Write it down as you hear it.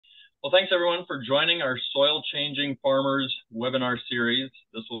Well, thanks everyone for joining our Soil Changing Farmers webinar series.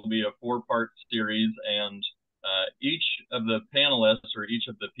 This will be a four-part series, and each of the panelists or each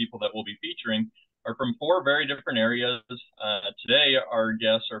of the people that we'll be featuring are from four very different areas. Today, our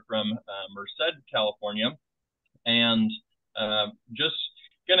guests are from Merced, California, and just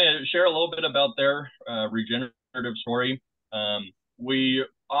going to share a little bit about their regenerative story. We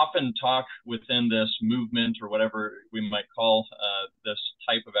often talk within this movement or whatever we might call this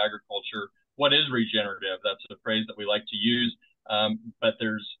type of agriculture. What is regenerative? That's a phrase that we like to use, but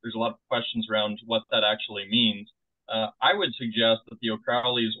there's a lot of questions around what that actually means. I would suggest that the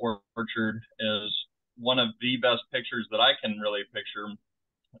O'Crowley's orchard is one of the best pictures that I can really picture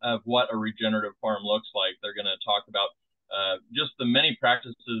of what a regenerative farm looks like. They're going to talk about just the many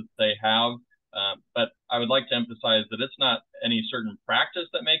practices they have, but I would like to emphasize that it's not any certain practice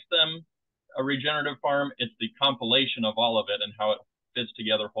that makes them a regenerative farm. It's the compilation of all of it and how it fits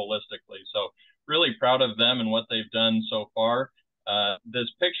together holistically. So really proud of them and what they've done so far.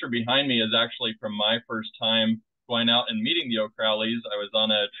 This picture behind me is actually from my first time going out and meeting the O'Crowleys. I was on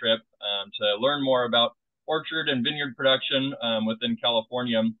a trip to learn more about orchard and vineyard production within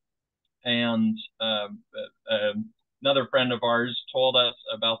California. And another friend of ours told us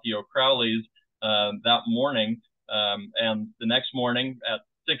about the O'Crowleys that morning. And the next morning at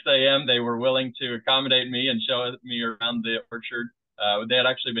 6 a.m., they were willing to accommodate me and show me around the orchard. They had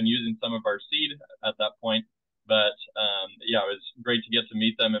actually been using some of our seed at that point. But yeah, it was great to get to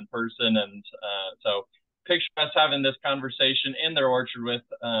meet them in person. And so picture us having this conversation in their orchard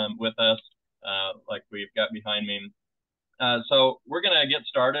with us, like we've got behind me. So we're going to get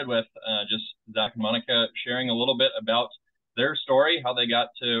started with just Zack and Monica sharing a little bit about their story, how they got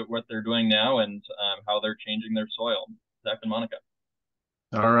to what they're doing now, and how they're changing their soil. Zack and Monica.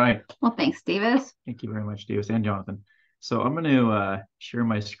 All right. Well, thanks, Davis. Thank you very much, Davis and Jonathan. So I'm going to share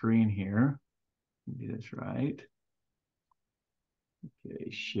my screen here. Do this right. Okay,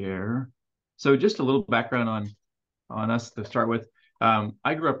 share. So just a little background on us to start with.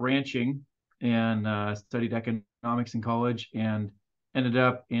 I grew up ranching and studied economics in college and ended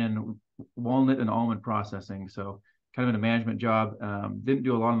up in walnut and almond processing. So kind of in a management job. Didn't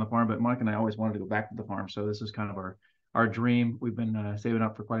do a lot on the farm, but Mike and I always wanted to go back to the farm. So this was kind of our dream. We've been saving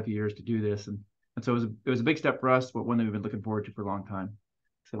up for quite a few years to do this. And so it was a big step for us, but one that we've been looking forward to for a long time.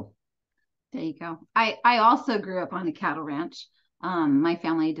 So there you go. I also grew up on a cattle ranch. My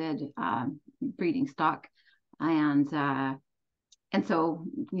family did breeding stock, and so,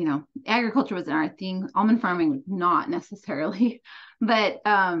 you know, agriculture was our thing. Almond farming was not necessarily, but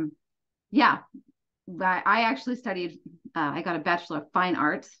yeah, I actually studied. I got a Bachelor of Fine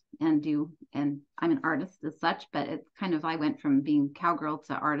Arts and I'm an artist as such. But it's kind of, I went from being cowgirl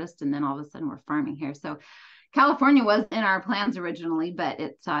to artist, and then all of a sudden we're farming here. So California was in our plans originally, but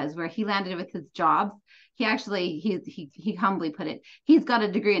it is where he landed with his jobs. He actually, he humbly put it, he's got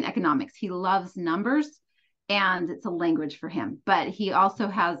a degree in economics. He loves numbers, and it's a language for him. But he also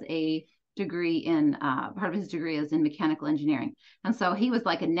has a degree in, part of his degree is in mechanical engineering. And so he was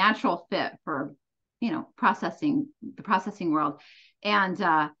like a natural fit for, you know, the processing world.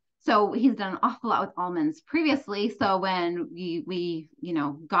 And so he's done an awful lot with almonds previously. So when we you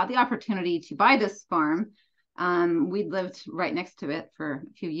know, got the opportunity to buy this farm, we lived right next to it for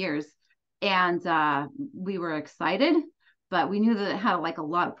a few years, and we were excited, but we knew that it had like a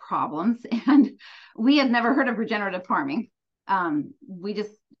lot of problems, and we had never heard of regenerative farming. We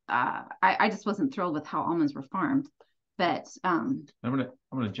just, I just wasn't thrilled with how almonds were farmed. But I'm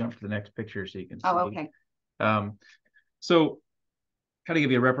gonna jump to the next picture so you can see. Oh, okay. So kind of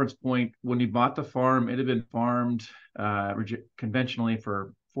give you a reference point. When we bought the farm, it had been farmed conventionally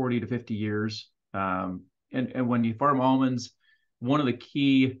for 40 to 50 years. And when you farm almonds, one of the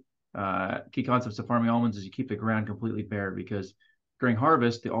key concepts of farming almonds is you keep the ground completely bare, because during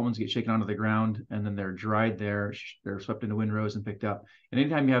harvest, the almonds get shaken onto the ground and then they're dried there. They're swept into windrows and picked up. And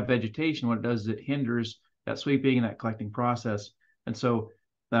anytime you have vegetation, what it does is it hinders that sweeping and that collecting process. And so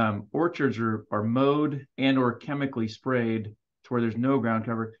orchards are mowed and or chemically sprayed to where there's no ground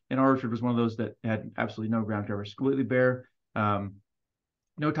cover. And our orchard was one of those that had absolutely no ground cover, completely bare,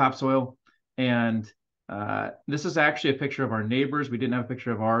 no topsoil. And this is actually a picture of our neighbors. We didn't have a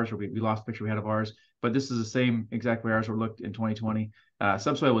picture of ours, or we lost a picture we had of ours, but this is the same exact way ours were looked in 2020.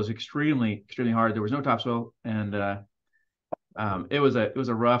 Subsoil was extremely hard. There was no topsoil, and it was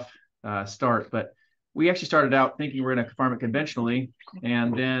a rough start. But we actually started out thinking we're going to farm it conventionally,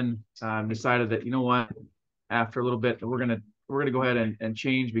 and then decided that, you know what, after a little bit, we're gonna go ahead and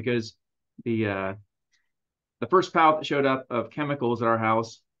change, because the first pallet that showed up of chemicals at our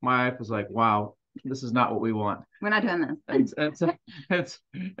house, my wife was like, wow, this is not what we want. We're not doing this.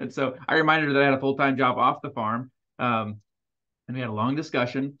 And so I reminded her that I had a full-time job off the farm. And we had a long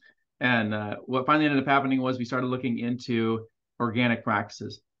discussion. And what finally ended up happening was we started looking into organic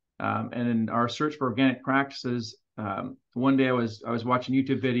practices. And in our search for organic practices, one day I was watching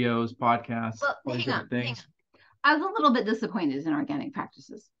YouTube videos, podcasts, all these different things. I was a little bit disappointed in organic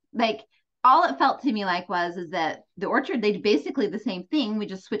practices. Like, all it felt to me like is that the orchard, they did basically the same thing. We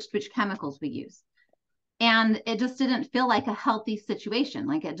just switched which chemicals we use. And it just didn't feel like a healthy situation.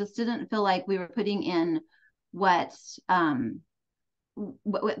 Like, it just didn't feel like we were putting in what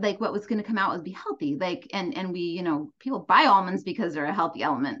was going to come out would be healthy. Like, and we, you know, people buy almonds because they're a healthy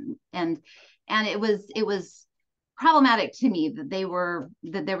element. And it was problematic to me that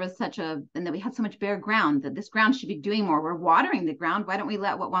there was and that we had so much bare ground, that this ground should be doing more. We're watering the ground. Why don't we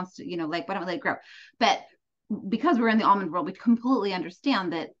let what wants to, you know, like, why don't we let it grow? But because we're in the almond world, we completely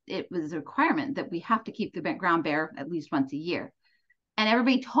understand that it was a requirement that we have to keep the ground bare at least once a year. And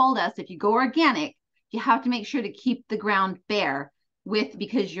everybody told us, if you go organic, you have to make sure to keep the ground bare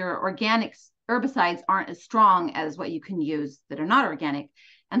because your organic herbicides aren't as strong as what you can use that are not organic.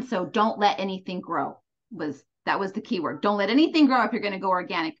 And so don't let anything grow that was the key word. Don't let anything grow if you're going to go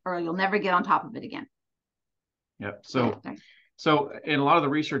organic, or you'll never get on top of it again. Yep. So in a lot of the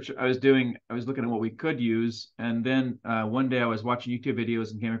research I was doing, I was looking at what we could use. And then one day I was watching YouTube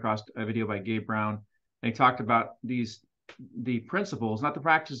videos and came across a video by Gabe Brown. And he talked about the principles, not the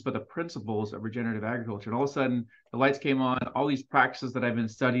practices, but the principles of regenerative agriculture. And all of a sudden the lights came on, all these practices that I've been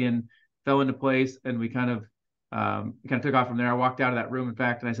studying fell into place, and we kind of took off from there. I walked out of that room, in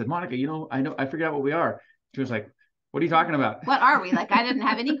fact, and I said, Monica, you know, I figured out what we are. She was like, what are you talking about? What are we? Like, I didn't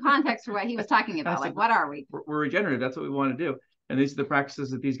have any context for what he was talking about. Like, what are we? We're regenerative. That's what we want to do. And these are the practices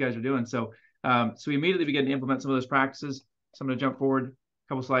that these guys are doing. So we immediately began to implement some of those practices. So I'm going to jump forward a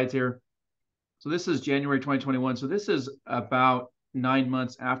couple slides here. So this is January 2021. So this is about 9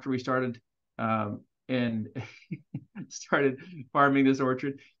 months after we started and started farming this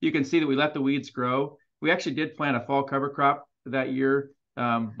orchard. You can see that we let the weeds grow. We actually did plant a fall cover crop that year,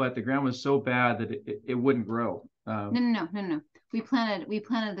 but the ground was so bad that it wouldn't grow. No. We planted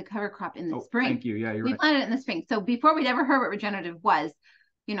the cover crop in the spring. Thank you. Yeah, you're right. We planted it in the spring. So before we'd ever heard what regenerative was,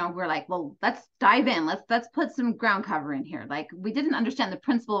 you know, we're like, well, let's dive in. Let's put some ground cover in here. Like, we didn't understand the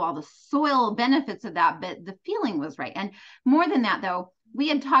principle of all the soil benefits of that, but the feeling was right. And more than that, though, we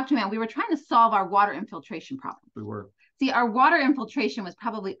had talked to him. We were trying to solve our water infiltration problem. We were. See, our water infiltration was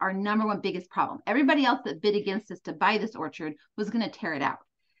probably our number one biggest problem. Everybody else that bid against us to buy this orchard was going to tear it out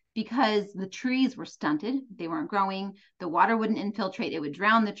because the trees were stunted. They weren't growing. The water wouldn't infiltrate. It would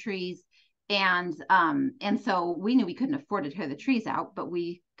drown the trees. And so we knew we couldn't afford to tear the trees out, but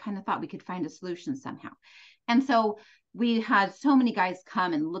we kind of thought we could find a solution somehow. And so we had so many guys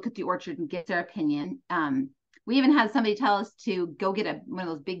come and look at the orchard and get their opinion. We even had somebody tell us to go get one of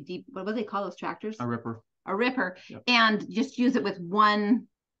those big, deep, what do they call those tractors? A ripper. Yep. And just use it with one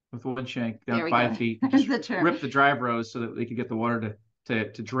shank down 5 feet. Just rip the drive rows so that they could get the water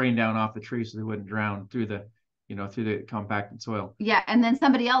to drain down off the tree so they wouldn't drown through the compacted soil. Yeah. And then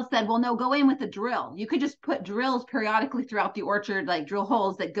somebody else said, well, no, go in with a drill. You could just put drills periodically throughout the orchard, like drill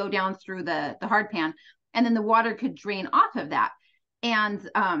holes that go down through the hard pan, and then the water could drain off of that. And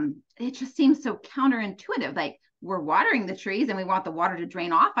it just seems so counterintuitive. Like, we're watering the trees and we want the water to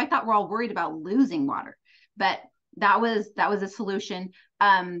drain off. I thought we're all worried about losing water, but that was a solution.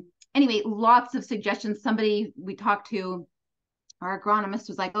 Anyway, lots of suggestions. Somebody we talked to, our agronomist,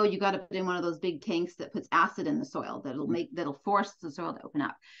 was like, oh, you got to put in one of those big tanks that puts acid in the soil that'll force the soil to open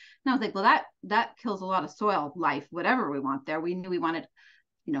up. And I was like, well, that kills a lot of soil life, whatever we want there. We knew we wanted,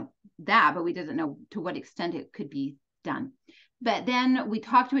 that, but we didn't know to what extent it could be done. But then we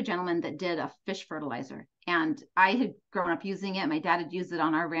talked to a gentleman that did a fish fertilizer, and I had grown up using it. My dad had used it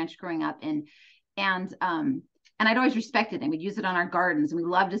on our ranch growing up, and I'd always respected him. We'd use it on our gardens, and we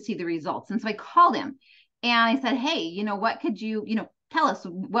loved to see the results. And so I called him and I said, hey, what could you, tell us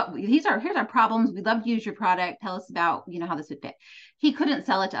here's our problems. We'd love to use your product. Tell us about, how this would fit. He couldn't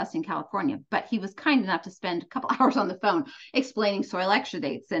sell it to us in California, but he was kind enough to spend a couple hours on the phone explaining soil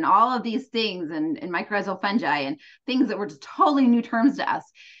exudates and all of these things and mycorrhizal fungi and things that were just totally new terms to us.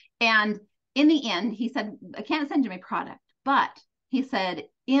 And in the end, he said, I can't send you my product, but he said,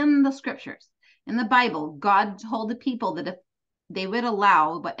 in the scriptures, in the Bible, God told the people that if they would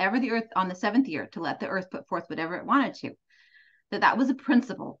allow whatever the earth on the seventh year to let the earth put forth whatever it wanted to, that was a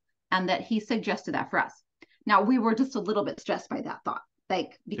principle, and that he suggested that for us. Now, we were just a little bit stressed by that thought,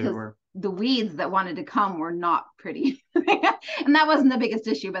 because the weeds that wanted to come were not pretty. And that wasn't the biggest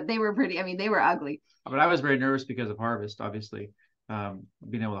issue, but they were pretty. I mean, they were ugly. But I was very nervous because of harvest, obviously.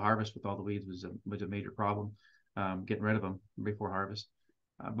 being able to harvest with all the weeds was a major problem. Getting rid of them before harvest.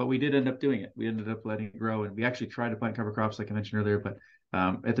 But we did end up doing it. We ended up letting it grow, and we actually tried to plant cover crops, like I mentioned earlier, but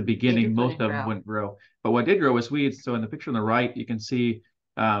at the beginning, most of them wouldn't grow. But what did grow was weeds. So in the picture on the right, you can see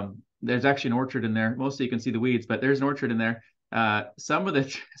there's actually an orchard in there. Mostly you can see the weeds, but there's an orchard in there. Some of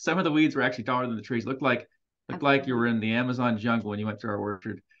the weeds were actually taller than the trees. Looked like you were in the Amazon jungle when you went to our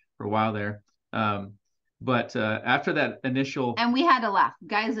orchard for a while there. But after that initial, and we had to laugh,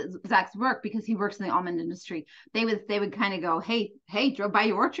 guys at Zach's work, because he works in the almond industry. They would kind of go, hey, drove by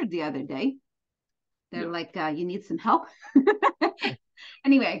your orchard the other day. They're like, you need some help.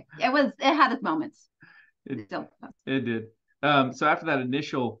 Anyway, it had its moments. It did. So after that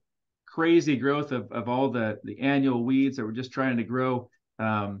initial crazy growth of all the annual weeds that were just trying to grow,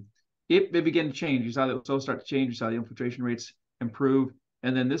 it began to change. You saw the soil start to change. You saw the infiltration rates improve.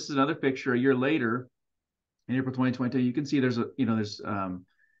 And then this is another picture a year later. In April 2022, you can see there's a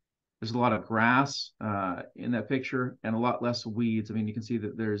lot of grass in that picture and a lot less weeds. I mean, you can see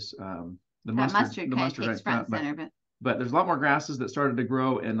that there's the mustard takes front and center, but there's a lot more grasses that started to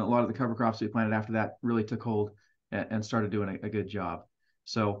grow, and a lot of the cover crops we planted after that really took hold and started doing a good job.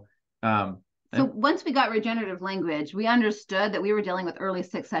 So once we got regenerative language, we understood that we were dealing with early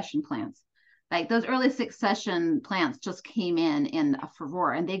succession plants. Like those early succession plants just came in a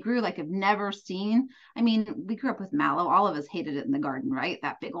furore, and they grew like I've never seen. I mean, we grew up with mallow. All of us hated it in the garden, right?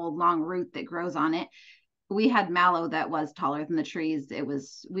 That big old long root that grows on it. We had mallow that was taller than the trees.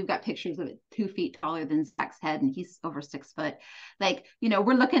 We've got pictures of it 2 feet taller than Zach's head, and he's over 6 foot. Like,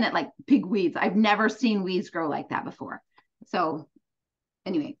 we're looking at like big weeds. I've never seen weeds grow like that before. So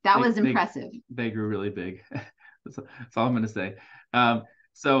anyway, that was impressive. They grew really big. That's all I'm going to say.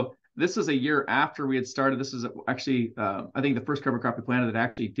 So this was a year after we had started. This is actually, I think, the first cover crop we planted that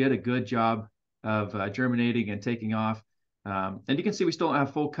actually did a good job of germinating and taking off. And you can see we still don't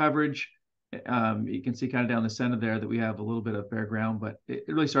have full coverage. You can see kind of down the center there that we have a little bit of bare ground, but it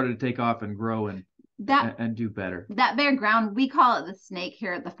really started to take off and grow and do better. That bare ground, we call it the snake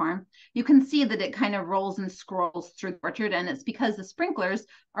here at the farm. You can see that it kind of rolls and scrolls through the orchard, and it's because the sprinklers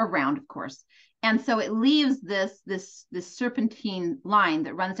are round, of course. And so it leaves this serpentine line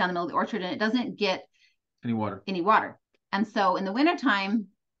that runs down the middle of the orchard, and it doesn't get any water. And so in the wintertime,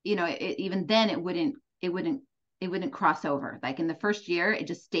 even then it wouldn't cross over. Like in the first year, it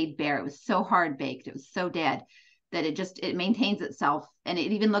just stayed bare. It was so hard baked. It was so dead that it maintains itself. And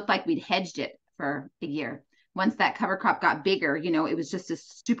it even looked like we'd hedged it for a year. Once that cover crop got bigger, it was just a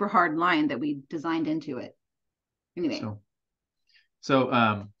super hard line that we designed into it. Anyway.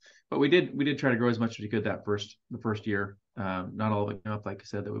 But we did try to grow as much as we could the first year. Not all of it came up, like I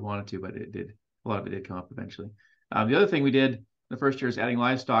said, that we wanted to, but it did. A lot of it did come up eventually. The other thing we did the first year is adding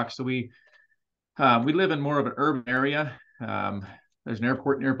livestock. So we live in more of an urban area. There's an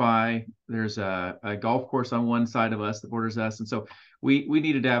airport nearby. There's a golf course on one side of us that borders us, and so we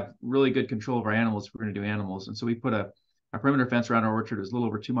needed to have really good control of our animals if we're going to do animals. And so we put a perimeter fence around our orchard. It was a little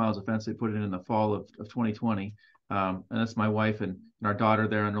over 2 miles of fence. They put it in the fall of 2020. And that's my wife and our daughter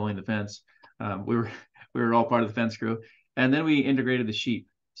there unrolling the fence. We were all part of the fence crew. And then we integrated the sheep.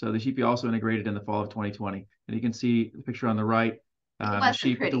 So the sheep we also integrated in the fall of 2020. And you can see the picture on the right, the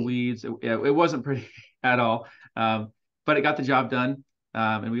sheep with the weeds. It wasn't pretty at all, but it got the job done.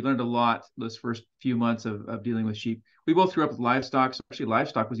 And we learned a lot those first few months of dealing with sheep. We both grew up with livestock. So actually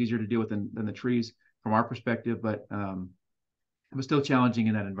livestock was easier to deal with than the trees from our perspective, but it was still challenging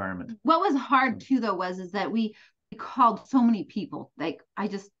in that environment. What was hard too, though, is that we called so many people. Like I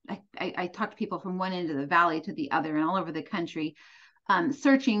talked to people from one end of the valley to the other and all over the country,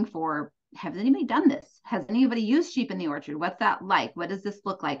 searching for, has anybody done this? Has anybody used sheep in the orchard? What's that like? What does this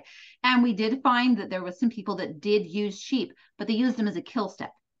look like? And we did find that there was some people that did use sheep, but they used them as a kill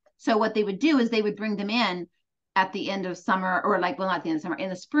step. So what they would do is they would bring them in at the end of summer, or not at the end of summer, in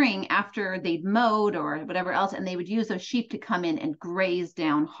the spring after they'd mowed or whatever else, and they would use those sheep to come in and graze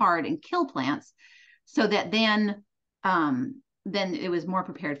down hard and kill plants, so that then it was more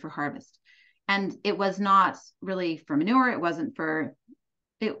prepared for harvest. And it was not really for manure. It wasn't for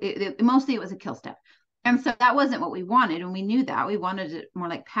mostly it was a kill step. And so that wasn't what we wanted. And we knew that. We wanted it more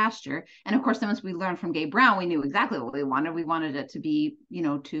like pasture. And of course, then once we learned from Gabe Brown, we knew exactly what we wanted. We wanted it to be,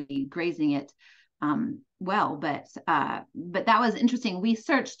 to be grazing it well. But that was interesting. We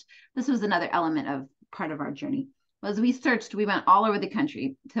searched, this was another element of part of our journey, we went all over the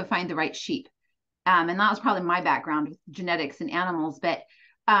country to find the right sheep. And that was probably my background with genetics and animals. But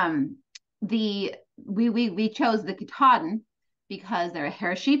we chose the Katahdin because they're a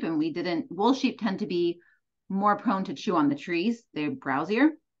hair sheep, and wool sheep tend to be more prone to chew on the trees. They're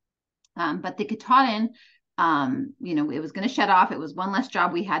browsier. But the Katahdin It was going to shed off. It was one less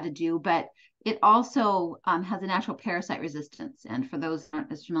job we had to do, but it also has a natural parasite resistance. And for those who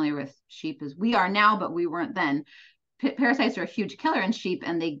aren't as familiar with sheep as we are now, but we weren't then, parasites are a huge killer in sheep,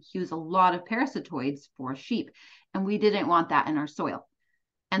 and they use a lot of parasitoids for sheep. And we didn't want that in our soil.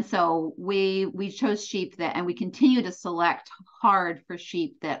 And so we chose sheep and we continue to select hard for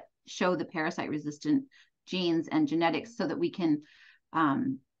sheep that show the parasite resistant genes and genetics, so that we can,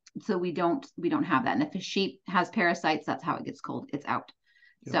 so we don't have that. And if a sheep has parasites, that's how it gets cold. It's out.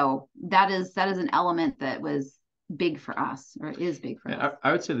 Yep. So that is an element that was big for us, or is big for us.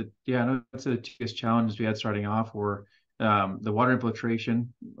 I would say that, I'd say the biggest challenges we had starting off were the water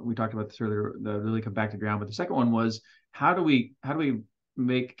infiltration. We talked about this earlier, the really come back to ground. But the second one was, how do we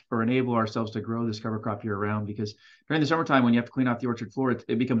make or enable ourselves to grow this cover crop year round? Because during the summertime, when you have to clean off the orchard floor,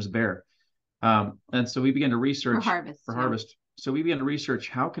 it becomes bare. And so we began to research for harvest. So we began to research,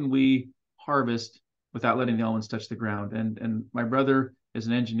 how can we harvest without letting the almonds touch the ground? And my brother is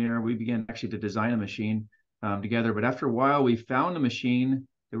an engineer. We began actually to design a machine together. But after a while, we found a machine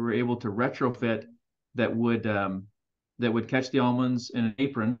that we were able to retrofit that would catch the almonds in an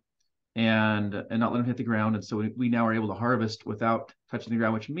apron and not let them hit the ground. And so we now are able to harvest without touching the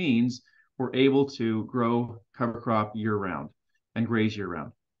ground, which means we're able to grow cover crop year round and graze year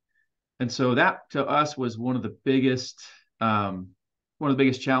round. And so that to us was one of the biggest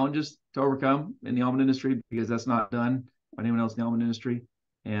challenges to overcome in the almond industry, because that's not done by anyone else in the almond industry.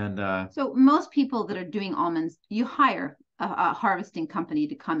 And so most people that are doing almonds, you hire a harvesting company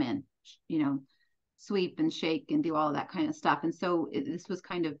to come in, sweep and shake and do all of that kind of stuff. And so this was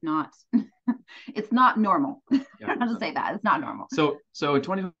kind of not, it's not normal. Yeah. I'll just say that it's not normal. So in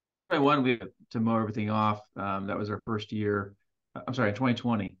 2021, we had to mow everything off. That was our first year. I'm sorry, in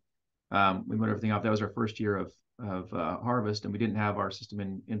 2020, we mowed everything off. That was our first year of harvest, and we didn't have our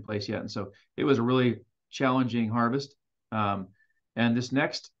system in place yet. And so it was a really challenging harvest. And this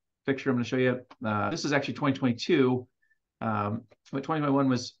next picture I'm going to show you, this is actually 2022. But 2021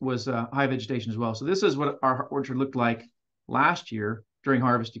 was high vegetation as well. So this is what our orchard looked like last year during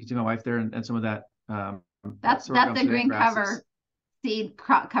harvest. You can see my wife there and some of that. That's the green cover seed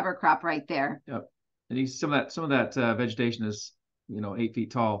cover crop right there. Yep. And you see some of that vegetation is 8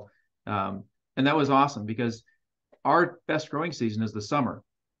 feet tall, and that was awesome, because our best growing season is the summer,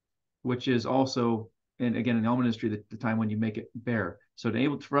 which is also, and again in the almond industry, the time when you make it bare. So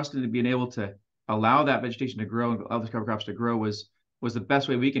for us to be able to allow that vegetation to grow and allow the cover crops to grow was the best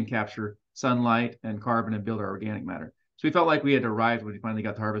way we can capture sunlight and carbon and build our organic matter. So we felt like we had arrived when we finally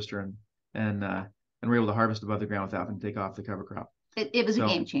got the harvester and were able to harvest above the ground without having to take off the cover crop. It was a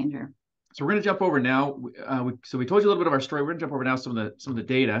game changer. So we're going to jump over now. So we told you a little bit of our story. We're going to jump over now some of the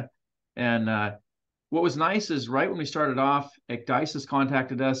data. And what was nice is right when we started off, Ecdysis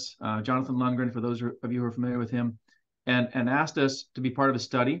contacted us, Jonathan Lundgren, for those of you who are familiar with him, and asked us to be part of a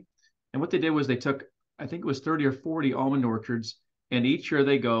study. And what they did was they took, I think it was 30 or 40 almond orchards, and each year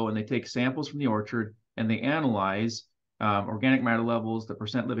they go and they take samples from the orchard and they analyze organic matter levels, the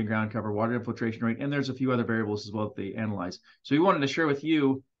percent living ground cover, water infiltration rate, and there's a few other variables as well that they analyze. So we wanted to share with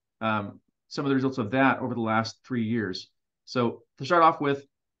you some of the results of that over the last 3 years. So to start off with,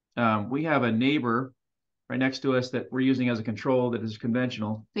 we have a neighbor right next to us that we're using as a control that is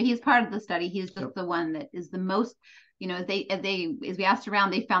conventional. So he's part of the study. He's just the one that is the most, as we asked around,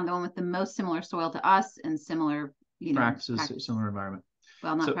 they found the one with the most similar soil to us and similar, practices, similar environment.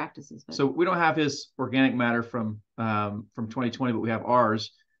 Well, not practices. But. So we don't have his organic matter from 2020, but we have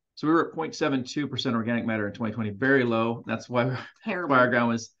ours. So we were at 0.72% organic matter in 2020, very low. That's why our ground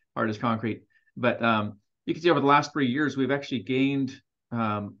was hard as concrete. But you can see over the last 3 years, we've actually gained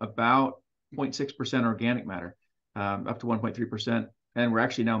about 0.6% organic matter, up to 1.3%. And we're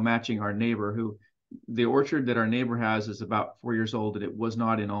actually now matching our neighbor, who the orchard that our neighbor has is about 4 years old, and it was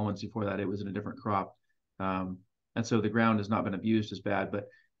not in almonds before that. It was in a different crop. And so the ground has not been abused as bad, but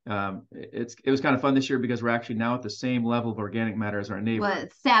it was kind of fun this year because we're actually now at the same level of organic matter as our neighbor. Well,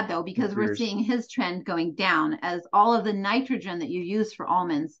 it's sad though, because we're seeing his trend going down as all of the nitrogen that you use for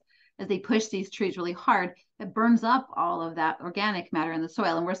almonds, as they push these trees really hard, it burns up all of that organic matter in the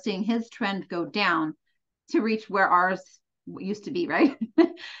soil. And we're seeing his trend go down to reach where ours used to be, right?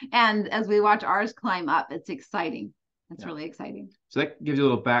 And as we watch ours climb up, it's exciting. It's really exciting. So that gives you a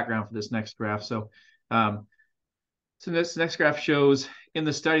little background for this next graph. So this next graph shows in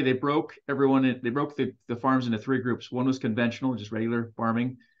the study, they broke the farms into 3 groups. One was conventional, just regular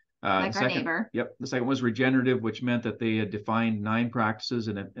farming. Like our neighbor. Yep. The second was regenerative, which meant that they had defined 9 practices,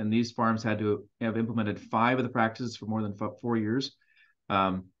 and these farms had to have implemented 5 of the practices for more than 4 years.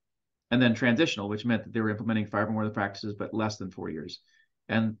 And then transitional, which meant that they were implementing 5 or more of the practices, but less than 4 years.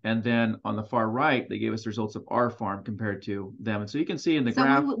 And then on the far right, they gave us the results of our farm compared to them. And so you can see in the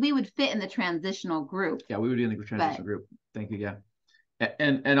graph. We would fit in the transitional group. Yeah, we would be in the transitional group. Thank you. Yeah.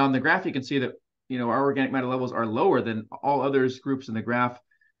 And on the graph, you can see that, our organic matter levels are lower than all others groups in the graph.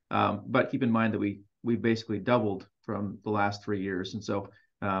 But keep in mind that we basically doubled from the last 3 years. And so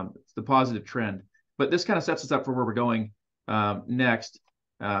it's the positive trend. But this kind of sets us up for where we're going next.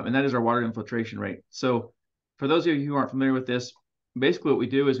 And that is our water infiltration rate. So for those of you who aren't familiar with this, basically what we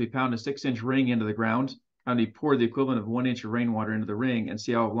do is we pound a 6-inch ring into the ground, and we pour the equivalent of 1 inch of rainwater into the ring and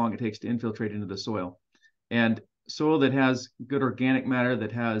see how long it takes to infiltrate into the soil. And soil that has good organic matter,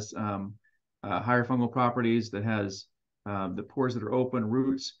 that has higher fungal properties, that has the pores that are open,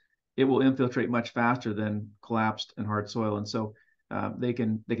 roots, it will infiltrate much faster than collapsed and hard soil. And so they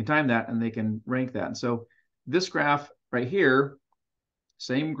can time that, and they can rank that. And so this graph right here,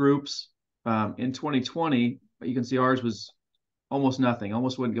 same groups in 2020, but you can see ours was almost nothing,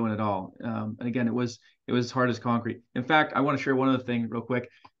 almost wouldn't go in at all. And again, it was as hard as concrete. In fact, I want to share one other thing real quick.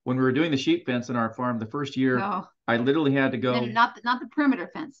 When we were doing the sheep fence in our farm the first year, I literally had to go. No, not the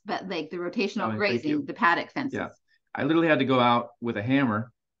perimeter fence, but like the rotational grazing, the paddock fences. Yeah, I literally had to go out with a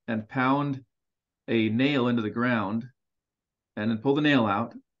hammer and pound a nail into the ground, and then pull the nail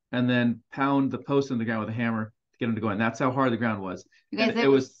out, and then pound the post in the ground with a hammer to get them to go in. That's how hard the ground was. You guys, it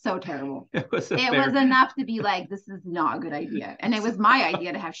was so terrible. It was enough to be like, this is not a good idea. And it was my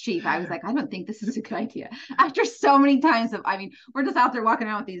idea to have sheep. I was like, I don't think this is a good idea. After so many times we're just out there walking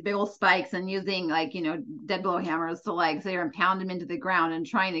around with these big old spikes and using dead blow hammers to sit there and pound them into the ground and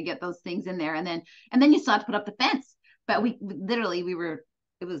trying to get those things in there. And then you still have to put up the fence. But it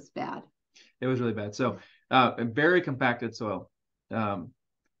was bad. It was really bad. So very compacted soil. And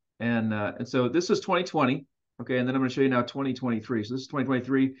so this is 2020. Okay, and then I'm going to show you now 2023. So this is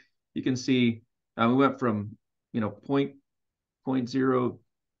 2023. You can see we went from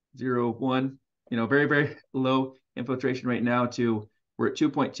 0.001, very, very low infiltration rate now to we're at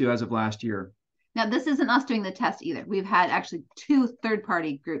 2.2 as of last year. Now this isn't us doing the test either. We've had actually 2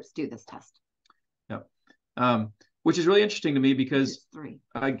 third-party groups do this test. Yeah, which is really interesting to me because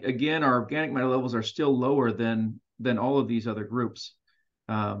again, our organic matter levels are still lower than all of these other groups.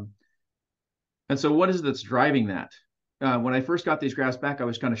 And so what is it that's driving that? When I first got these graphs back, I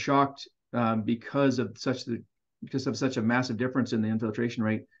was kind of shocked because of such a massive difference in the infiltration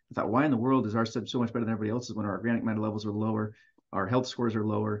rate. I thought, why in the world is ours so much better than everybody else's when our organic matter levels are lower, our health scores are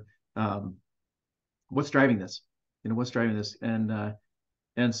lower? What's driving this? What's driving this? And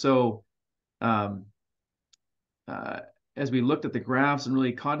so as we looked at the graphs and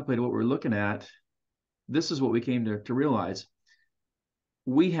really contemplated what we're looking at, this is what we came to realize.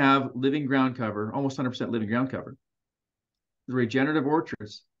 We have living ground cover, almost 100% living ground cover. The regenerative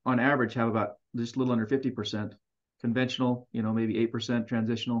orchards, on average, have about just a little under 50%. Conventional, maybe 8%.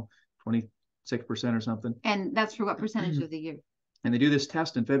 Transitional, 26% or something. And that's for what percentage of the year? And they do this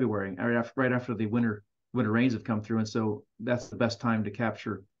test in February, right after the winter rains have come through, and so that's the best time to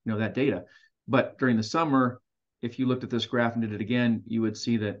capture, that data. But during the summer, if you looked at this graph and did it again, you would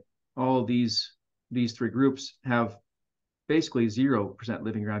see that all these 3 groups have basically 0%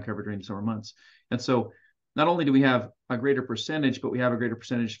 living ground cover during the summer months. And so not only do we have a greater percentage, but we have a greater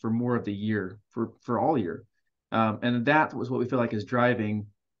percentage for more of the year, for all year. And that was what we feel like is driving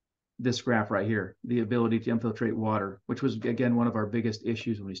this graph right here, the ability to infiltrate water, which was, again, one of our biggest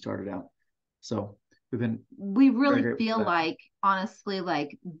issues when we started out. So we really feel like, honestly,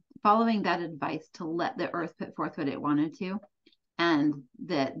 like following that advice to let the earth put forth what it wanted to, and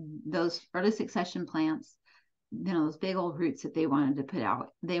that those early succession plants, those big old roots that they wanted to put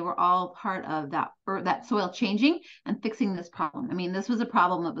out, they were all part of that soil changing and fixing this problem. I mean, this was a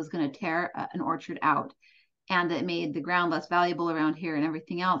problem that was going to tear an orchard out, and it made the ground less valuable around here and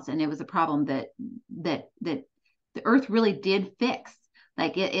everything else. And it was a problem that the earth really did fix.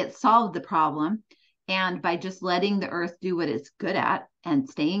 Like it solved the problem. And by just letting the earth do what it's good at and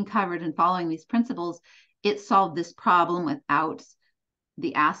staying covered and following these principles, it solved this problem without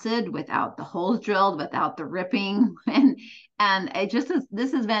the acid, without the holes drilled, without the ripping. And it just is,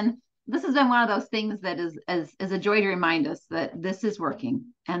 this has been one of those things that is a joy to remind us that this is working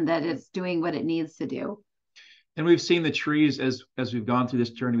and that it's doing what it needs to do. And we've seen the trees as we've gone through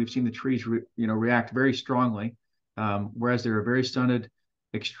this journey, we've seen the trees react very strongly, whereas they were very stunted,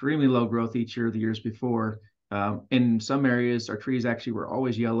 extremely low growth each year, the years before. In some areas, our trees actually were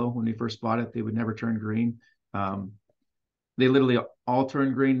always yellow when we first bought it. They would never turn green. They literally all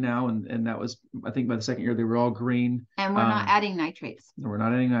turn green now, and that was, I think, by the second year they were all green. And we're not adding nitrates. No, we're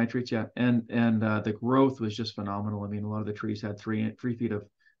not adding nitrates yet. And the growth was just phenomenal. I mean, a lot of the trees had 3 feet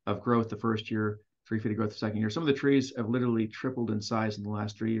of growth the first year, 3 feet of growth the second year. Some of the trees have literally tripled in size in the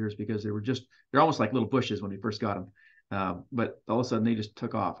last 3 years because they're almost like little bushes when we first got them. But all of a sudden they just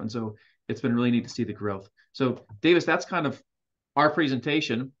took off. And so it's been really neat to see the growth. So Davis, that's kind of our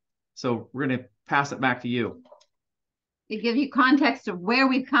presentation. So we're going to pass it back to you. To give you context of where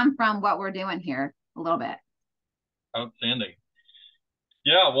we've come from, what we're doing here a little bit. Outstanding.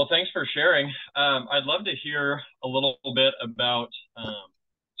 Yeah, well, thanks for sharing. I'd love to hear a little bit about,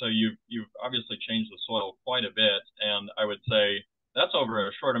 so you've obviously changed the soil quite a bit, and I would say that's over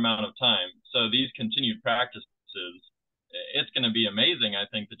a short amount of time. So these continued practices, it's going to be amazing, I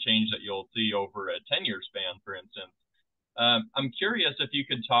think, the change that you'll see over a 10-year span, for instance. I'm curious if you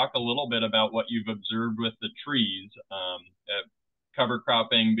could talk a little bit about what you've observed with the trees, cover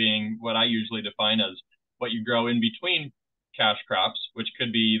cropping being what I usually define as what you grow in between cash crops, which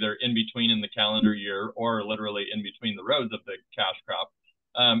could be either in between in the calendar year or literally in between the rows of the cash crop.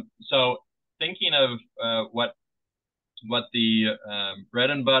 So thinking of what the bread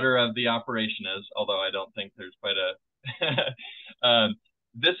and butter of the operation is, although I don't think there's quite a,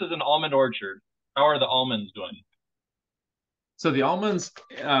 this is an almond orchard. How are the almonds doing? So the almonds,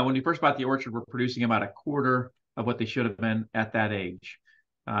 when you first bought the orchard, were producing about a quarter of what they should have been at that age.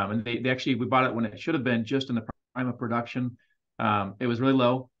 And they actually, we bought it when it should have been just in the prime of production. It was really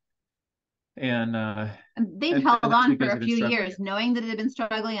low. And they've held on for a few years, knowing that it had been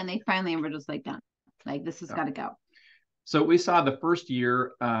struggling, and they finally were just like, done. Like, this has got to go. So we saw the first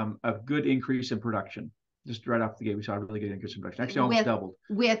year a good increase in production. Just right off the gate, we saw a really good increase in production. Actually, almost doubled.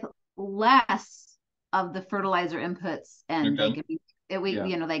 With less of the fertilizer inputs, and okay.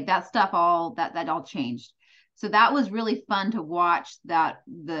 you know, like that stuff, all that all changed. So that was really fun to watch that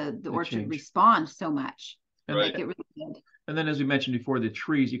the orchard respond so much. And right. Like it really did. And then, as we mentioned before, the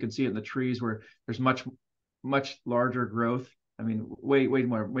trees, you can see it in the trees where there's much larger growth. I mean, way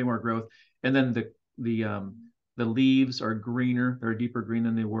more growth. And then the leaves are greener. They're a deeper green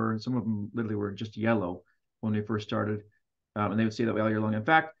than they were. Some of them literally were just yellow when we first started, and they would see that way all year long. In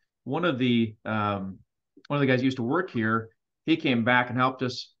fact, one of the guys who used to work here, he came back and helped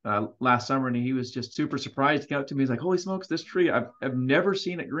us last summer, and he was just super surprised. He came up to me, he's like, "Holy smokes, this tree! I've never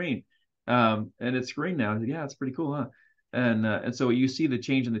seen it green, and it's green now." Said, "Yeah, it's pretty cool, huh?" And so you see the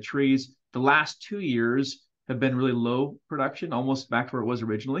change in the trees. The last 2 years have been really low production, almost back to where it was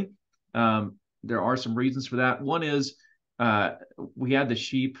originally. There are some reasons for that. One is we had the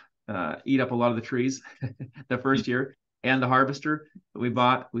sheep eat up a lot of the trees the first year, and the harvester that we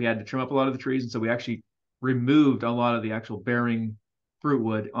bought, we had to trim up a lot of the trees, and so we actually removed a lot of the actual bearing fruit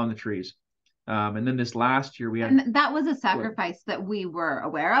wood on the trees. And then this last year we had, and that was a sacrifice that we were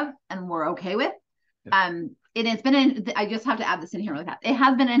aware of and were okay with. Yeah. And it's been I just have to add this in here really fast. It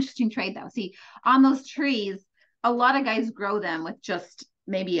has been an interesting trade though. See, on those trees, a lot of guys grow them with just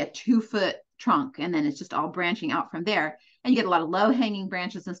maybe a 2-foot trunk, and then it's just all branching out from there, and you get a lot of low hanging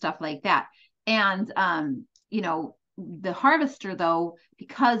branches and stuff like that. And you know, the harvester though,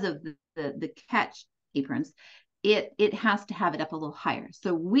 because of the catch aprons, it has to have it up a little higher.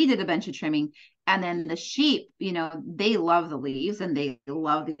 So we did a bunch of trimming, and then we you know, they love the leaves and they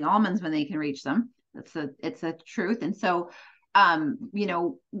love the almonds when they can reach them. It's a truth. And so you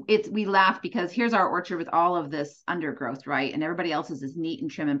know, we laugh because here's our orchard with all of this undergrowth, right? And everybody else's is neat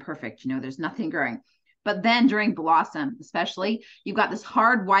and trim and perfect. You know, there's nothing growing. But then during blossom, especially, you've got this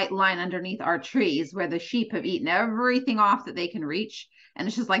hard white line underneath our trees where the sheep have eaten everything off that they can reach. And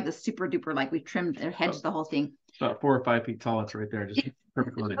it's just like the super duper, like we've trimmed or hedged the whole thing. About 4 or 5 feet tall. It's right there. Just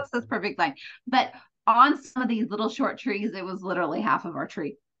perfect line. This perfect line. But on some of these little short trees, it was literally half of our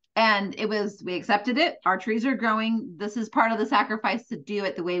tree. And we accepted it. Our trees are growing. This is part of the sacrifice to do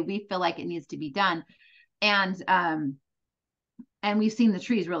it the way we feel like it needs to be done. And we've seen the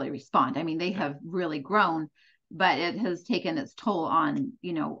trees really respond. I mean, they have really grown, but it has taken its toll on,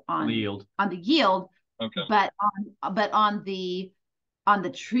 you know, on the yield. Okay. But on the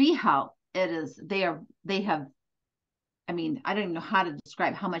tree health, they have, I mean, I don't even know how to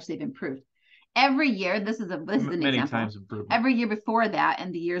describe how much they've improved. Every year, this is an many example. Times improvement. Every year before that,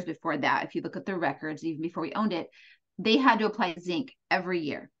 and the years before that, if you look at the records, even before we owned it, they had to apply zinc every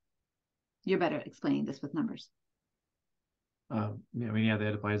year. You're better at explaining this with numbers. They had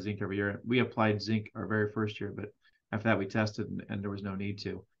to apply zinc every year. We applied zinc our very first year, but after that we tested and there was no need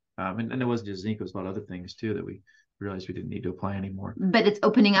to. And it wasn't just zinc; it was about other things too that we realized we didn't need to apply anymore. But it's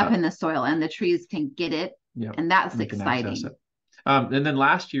opening up in the soil, and the trees can get it, and that's exciting. And then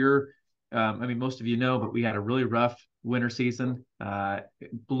last year, most of you know, but we had a really rough winter season.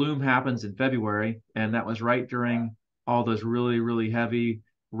 Bloom happens in February, and that was right during all those really, really heavy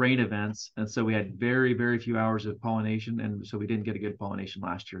rain events. And so we had very, very few hours of pollination, and so we didn't get a good pollination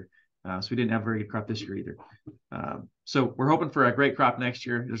last year. So we didn't have a very good crop this year either. So we're hoping for a great crop next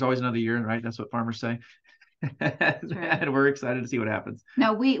year. There's always another year, right? That's what farmers say. And we're excited to see what happens.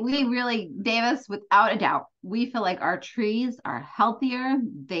 No, we really, Davis, without a doubt, we feel like our trees are healthier,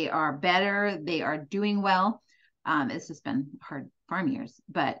 they are better, they are doing well. It's just been hard farm years,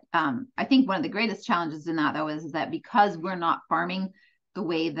 but I think one of the greatest challenges in that, though, is that because we're not farming the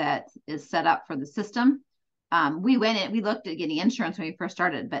way that is set up for the system, we looked at getting insurance when we first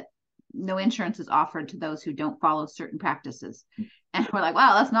started, but no insurance is offered to those who don't follow certain practices. And we're like,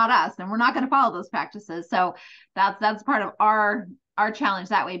 well, that's not us, and we're not going to follow those practices. So that's part of our challenge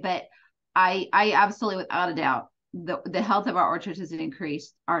that way. But I absolutely, without a doubt, the health of our orchards has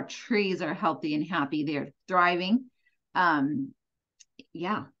increased. Our trees are healthy and happy. They're thriving.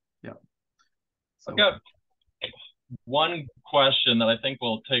 Yeah. I've got one question that I think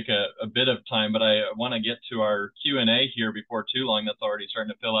will take a bit of time, but I want to get to our Q&A here before too long. That's already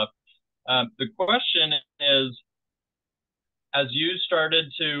starting to fill up. The question is, as you started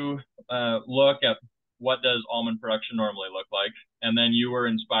to look at what does almond production normally look like, and then you were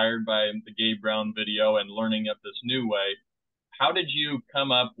inspired by the Gabe Brown video and learning of this new way, how did you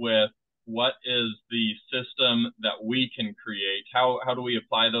come up with what is the system that we can create? How do we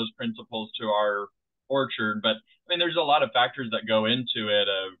apply those principles to our orchard? But I mean, there's a lot of factors that go into it,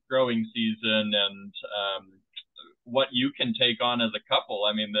 a growing season and what you can take on as a couple.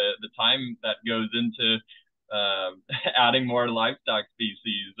 I mean, the time that goes into adding more livestock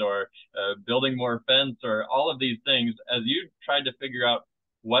species or building more fence or all of these things, as you tried to figure out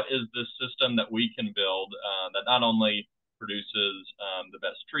what is this system that we can build that not only produces the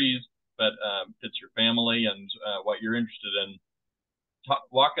best trees, but fits your family and what you're interested in.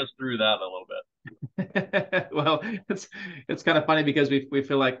 Walk us through that a little bit. Well, it's kind of funny because we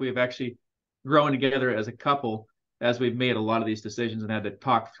feel like we've actually grown together as a couple as we've made a lot of these decisions and had to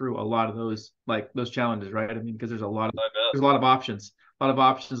talk through a lot of those challenges, right? I mean, because there's a lot of options, a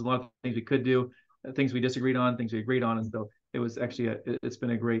lot of things we could do, things we disagreed on, things we agreed on, and so it was actually it's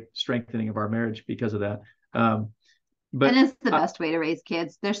been a great strengthening of our marriage because of that. But and it's the best way to raise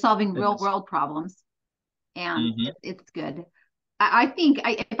kids. They're solving real world problems, and it's good. I think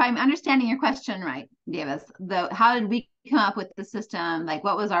if I'm understanding your question right, Davis, how did we come up with the system? Like,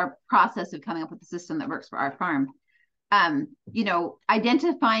 what was our process of coming up with the system that works for our farm?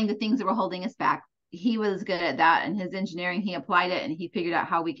 Identifying the things that were holding us back. He was good at that, and his engineering, he applied it, and he figured out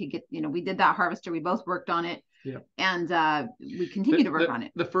how we could get, we did that harvester. We both worked on it. Yeah. And we continue to work on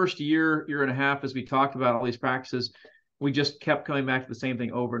it. The first year and a half, as we talked about all these practices, we just kept coming back to the same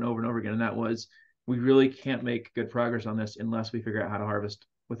thing over and over and over again. And that was, we really can't make good progress on this unless we figure out how to harvest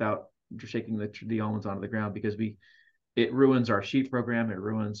without shaking the almonds onto the ground, because it ruins our sheep program. It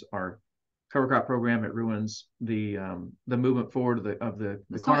ruins our cover crop program. It ruins the movement forward of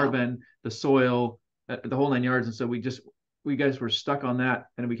the carbon, the soil, the whole 9 yards. And so we guys were stuck on that,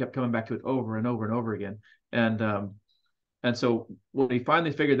 and we kept coming back to it over and over and over again. And so when we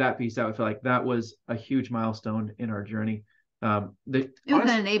finally figured that piece out, I feel like that was a huge milestone in our journey. It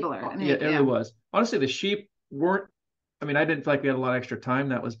was an enabler. I mean, it really was. Honestly, the sheep weren't. I mean, I didn't feel like we had a lot of extra time.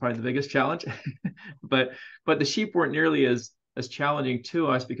 That was probably the biggest challenge. but the sheep weren't nearly as challenging to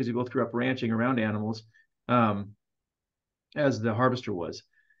us because we both grew up ranching around animals as the harvester was.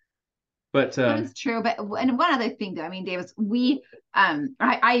 But that's true. But and one other thing, though, I mean, Davis,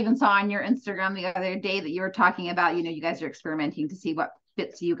 I even saw on your Instagram the other day that you were talking about, you guys are experimenting to see what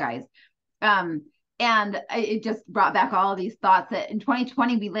fits you guys. And it just brought back all of these thoughts that in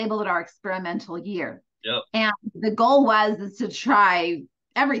 2020 we labeled it our experimental year. Yep. And the goal was to try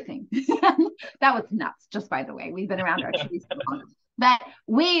everything. That was nuts, just by the way. We've been around our trees so long. But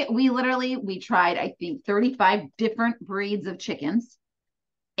we tried, I think, 35 different breeds of chickens.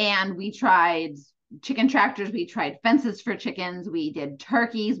 And we tried chicken tractors. We tried fences for chickens. We did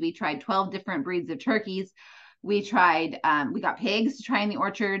turkeys. We tried 12 different breeds of turkeys. We got pigs to try in the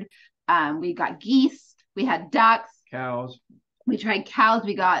orchard. We got geese. We had ducks. Cows. We tried cows.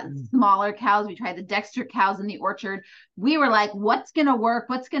 We got smaller cows. We tried the Dexter cows in the orchard. We were like, what's going to work?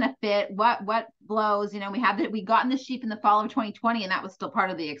 What's going to fit? What blows? We got in the sheep in the fall of 2020, and that was still part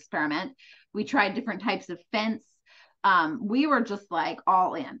of the experiment. We tried different types of fence. We were just like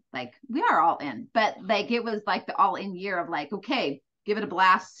all in, like we are all in, but like it was like the all in year of like, okay, give it a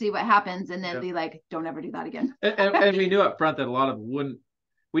blast, see what happens, and then be like, don't ever do that again. and we knew up front that a lot of them wouldn't.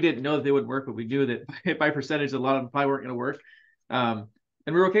 We didn't know that they wouldn't work, but we knew that by percentage, a lot of them probably weren't going to work. And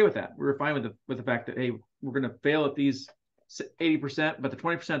we were okay with that. We were fine with the fact that, hey, we're going to fail at these 80%, but the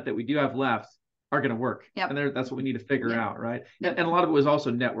 20% that we do have left are going to work. Yep. And that's what we need to figure out, right? Yep. And a lot of it was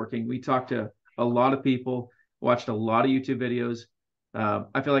also networking. We talked to a lot of people, watched a lot of YouTube videos,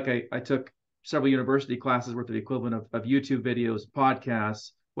 I feel like I took several university classes worth of the equivalent of YouTube videos,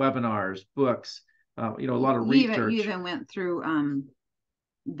 podcasts, webinars, books, a lot of research. You even went through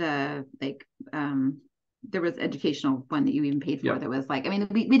there was educational one that you even paid for. Yep. That was like, I mean,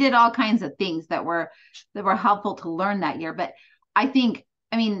 we did all kinds of things that were helpful to learn that year. But I think,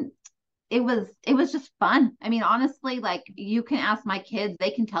 I mean, it was just fun. I mean, honestly, like, you can ask my kids,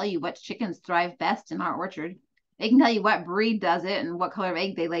 they can tell you what chickens thrive best in our orchard. They can tell you what breed does it and what color of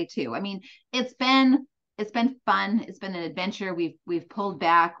egg they lay too. I mean, it's been fun. It's been an adventure. We've pulled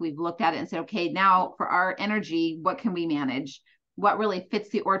back. We've looked at it and said, okay, now for our energy, what can we manage? What really fits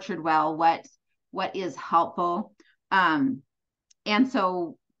the orchard well? What is helpful? And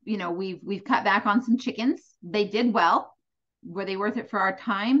so, we've cut back on some chickens. They did well. Were they worth it for our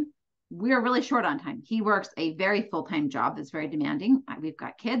time? We're really short on time. He works a very full-time job that's very demanding. We've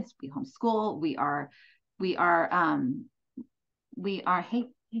got kids. We homeschool. We are. Hey. We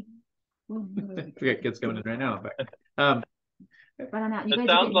got kids coming in right now. But, it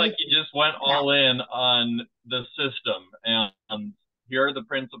sounds like you just went all in on the system, and here are the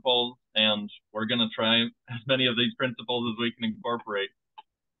principles, and we're going to try as many of these principles as we can incorporate.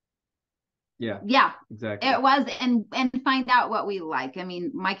 Yeah, exactly. It was, and find out what we like. I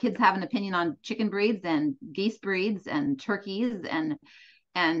mean, my kids have an opinion on chicken breeds and geese breeds and turkeys, and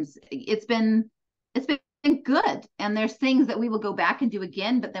it's been good. And there's things that we will go back and do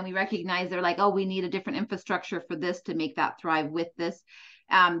again, but then we recognize they're like, oh, we need a different infrastructure for this to make that thrive with this.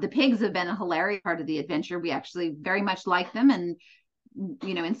 The pigs have been a hilarious part of the adventure. We actually very much like them, and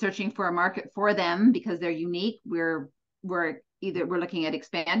in searching for a market for them because they're unique, we're looking at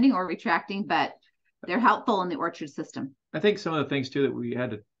expanding or retracting, but they're helpful in the orchard system. I think some of the things too that we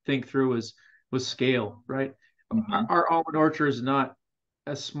had to think through was scale, right? Mm-hmm. Our almond orchard is not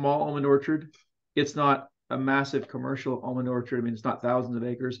a small almond orchard. It's not a massive commercial almond orchard. I mean, it's not thousands of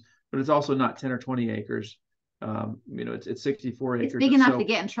acres, but it's also not 10 or 20 acres. It's 64 acres. It's big enough to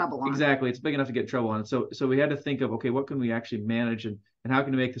get in trouble on. Exactly. It's big enough to get in trouble on. So we had to think of, okay, what can we actually manage, and how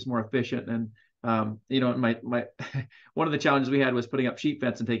can we make this more efficient? And, my one of the challenges we had was putting up sheep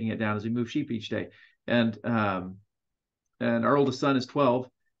fence and taking it down as we move sheep each day. And our oldest son is 12,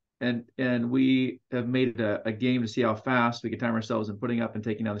 and we have made it a game to see how fast we could time ourselves in putting up and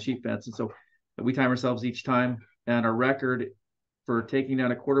taking down the sheep fence. And so we time ourselves each time, and our record for taking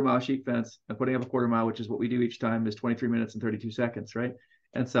down a quarter-mile sheep fence and putting up a quarter mile, which is what we do each time, is 23 minutes and 32 seconds, right?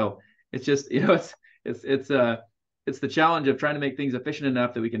 And so it's just, it's the challenge of trying to make things efficient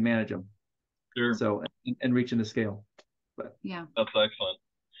enough that we can manage them. Sure. So, and reaching the scale. But yeah, that's excellent.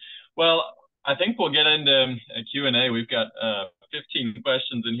 Well, I think we'll get into a Q&A. We've got 15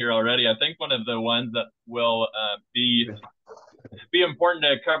 questions in here already. I think one of the ones that will be important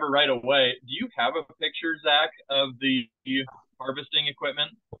to cover right away. Do you have a picture, Zach, of the harvesting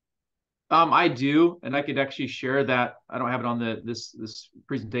equipment? I do, and I could actually share that. I don't have it on this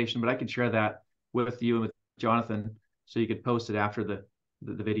presentation, but I could share that with you and with Jonathan, so you could post it after the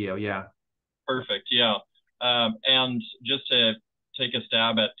video. Yeah. Perfect. Yeah. And just to take a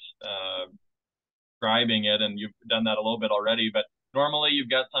stab at describing it, and you've done that a little bit already, but normally you've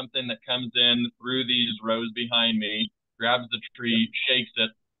got something that comes in through these rows behind me, grabs the tree, shakes it,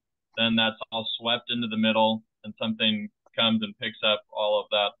 then that's all swept into the middle, and something comes and picks up all of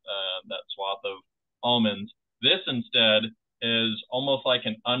that swath of almonds. This instead is almost like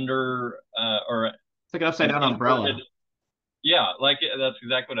an it's like an upside down umbrella. Yeah, that's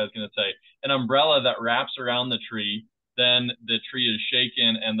exactly what I was going to say. An umbrella that wraps around the tree, then the tree is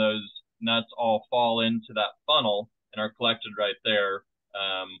shaken and those nuts all fall into that funnel and are collected right there,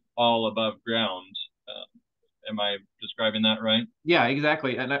 all above ground. Am I describing that right? Yeah,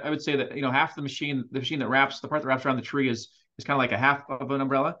 exactly. And I would say that, half the part that wraps around the tree is kind of like a half of an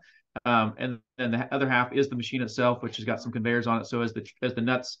umbrella. And then the other half is the machine itself, which has got some conveyors on it. So as the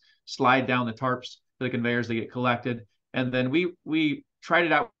nuts slide down the tarps to the conveyors, they get collected. And then we tried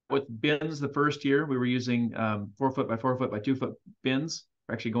it out with bins the first year. We were using 4 foot by 4 foot by 2 foot bins.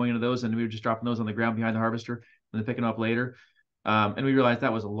 We're actually going into those, and we were just dropping those on the ground behind the harvester and then picking them up later. And we realized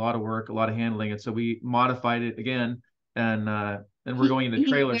that was a lot of work, a lot of handling. And so we modified it again, and we're going into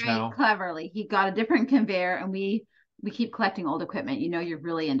trailers now. Cleverly, he got a different conveyor, and we keep collecting old equipment. You're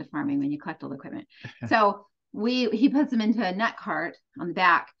really into farming when you collect old equipment. So he puts them into a nut cart on the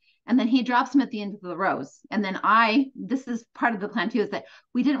back, and then he drops them at the end of the rows. And then this is part of the plan too, is that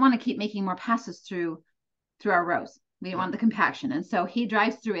we didn't want to keep making more passes through our rows. We didn't want the compaction. And so he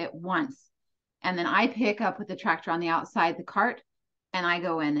drives through it once. And then I pick up with the tractor on the outside the cart, and I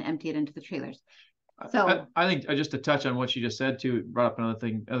go in and empty it into the trailers. So I think just to touch on what you just said too, brought up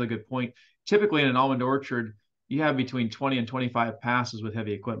another good point. Typically in an almond orchard, you have between 20 and 25 passes with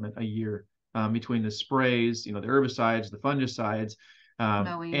heavy equipment a year, between the sprays, the herbicides, the fungicides,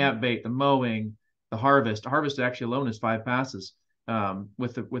 ant bait, the mowing, the harvest. Harvest actually alone is 5 passes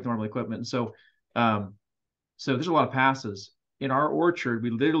with normal equipment. And so there's a lot of passes. In our orchard, we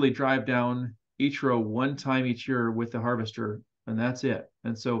literally drive down each row one time each year with the harvester, and that's it.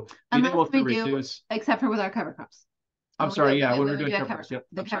 And so except for with our cover crops. I'm sorry, yeah, when we're doing cover crops. Yep.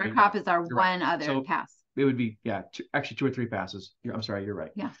 The cover crop is our one other pass. It would be, actually 2 or 3 passes. I'm sorry, you're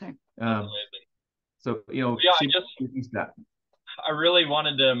right. Yeah, sorry. So, I really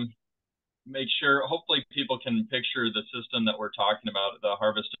wanted to make sure, hopefully people can picture the system that we're talking about, the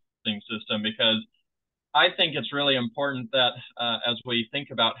harvesting system, because I think it's really important that as we think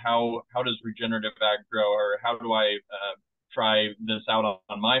about how does regenerative ag grow, or how do I try this out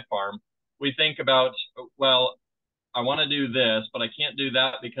on my farm, we think about, well, I want to do this, but I can't do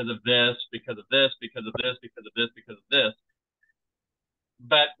that because of this, because of this, because of this, because of this, because of this.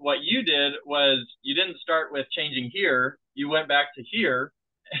 But what you did was you didn't start with changing here. You went back to here,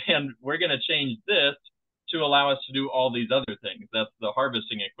 and we're going to change this to allow us to do all these other things. That's the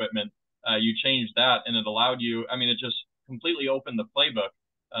harvesting equipment. You changed that, and it allowed you, it just completely opened the playbook.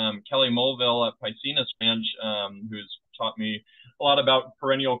 Kelly Mulville at Piscinas Ranch, who's taught me a lot about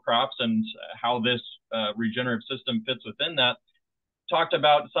perennial crops and how this regenerative system fits within that, talked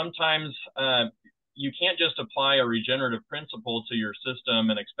about sometimes you can't just apply a regenerative principle to your system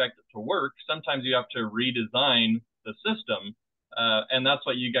and expect it to work. Sometimes you have to redesign the system, and that's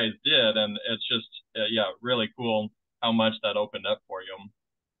what you guys did. And it's just, really cool how much that opened up for you.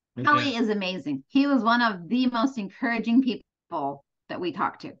 Kelly is amazing. He was one of the most encouraging people that we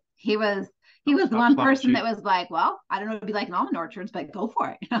talked to. He was the one person that was like, well, I don't know what it'd be like in almond orchards, but go for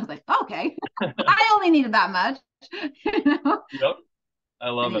it. And I was like, okay, I only needed that much. Yep. I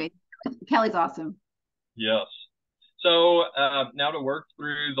love it. Kelly's awesome. Yes. So now to work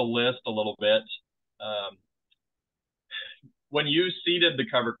through the list a little bit. When you seeded the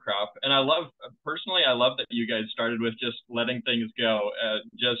cover crop, and I love that you guys started with just letting things go.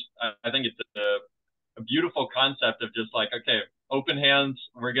 I think it's a beautiful concept of just like, okay, open hands,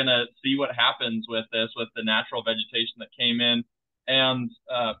 we're going to see what happens with this, with the natural vegetation that came in. And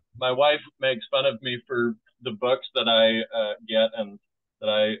my wife makes fun of me for the books that I get and that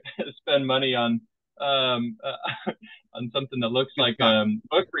I spend money on something that looks like a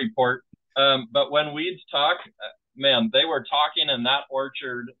book report. But when weeds talk, man, they were talking in that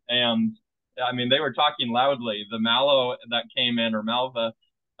orchard, and they were talking loudly. The mallow that came in, or malva,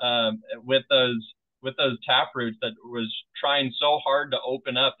 with those taproots that was trying so hard to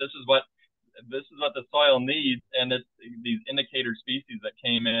open up. This is what the soil needs, and it's these indicator species that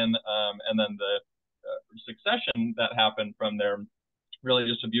came in, and then the succession that happened from there. Really,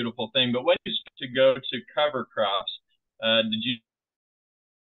 just a beautiful thing. But when you start to go to cover crops, did you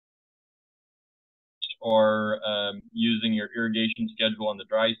or using your irrigation schedule in the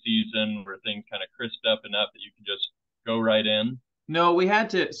dry season where things kind of crisped up enough that you could just go right in? No, we had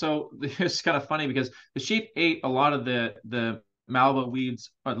to. So it's kind of funny because the sheep ate a lot of the malva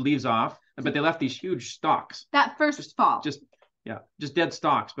weeds leaves off, but they left these huge stalks. That first fall. Just dead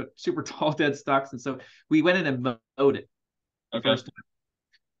stalks, but super tall dead stalks. And so we went in and mowed it. Okay. First time.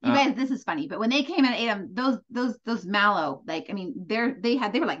 You guys, this is funny, but when they came and ate them, those mallow, they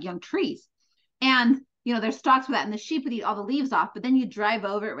were like young trees, and there's stalks for that, and the sheep would eat all the leaves off, but then you drive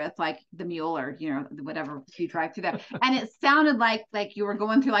over it with like the mule or whatever you drive through that, and it sounded like you were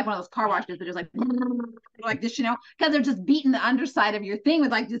going through like one of those car washes that is like this, because they're just beating the underside of your thing with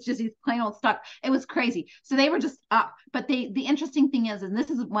like just these plain old stalks. It was crazy. So they were just up. But the interesting thing is, and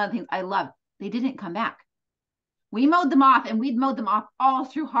this is one of the things I love, they didn't come back. We mowed them off, and we'd mowed them off all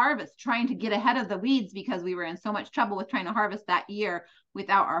through harvest, trying to get ahead of the weeds because we were in so much trouble with trying to harvest that year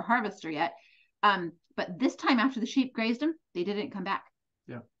without our harvester yet. But this time after the sheep grazed them, they didn't come back.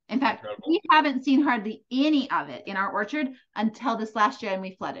 Yeah. In fact, we haven't seen hardly any of it in our orchard until this last year, and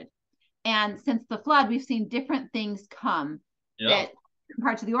we flooded. And since the flood, we've seen different things come that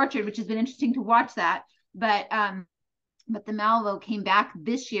parts of the orchard, which has been interesting to watch that. But the malvo came back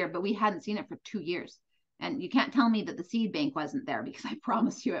this year, but we hadn't seen it for 2 years. And you can't tell me that the seed bank wasn't there, because I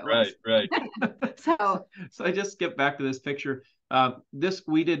promise you it was. Right. So I just skip back to this picture.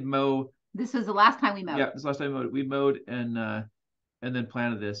 We did mow. This was the last time we mowed. Yeah, this last time we mowed and then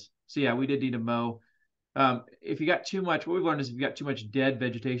planted this. So yeah, we did need to mow. If you got too much, what we've learned is if you got too much dead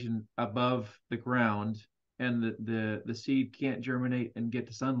vegetation above the ground and the seed can't germinate and get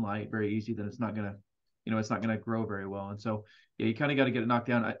to sunlight very easy, then it's not gonna grow very well. And so yeah, you kind of got to get it knocked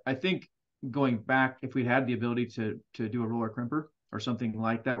down. I think going back, if we had the ability to do a roller crimper or something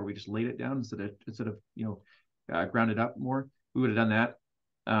like that, where we just laid it down instead of ground it up more, we would have done that.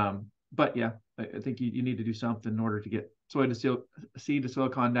 But yeah, I think you need to do something in order to get seed to soil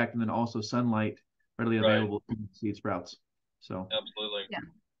contact, and then also sunlight readily available to seed sprouts. So absolutely. Yeah.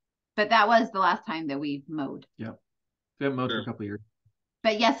 But that was the last time that we mowed. Yeah. We haven't mowed for a couple of years.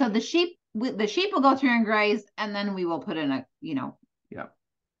 But yeah, so the sheep will go through and graze, and then we will put in a,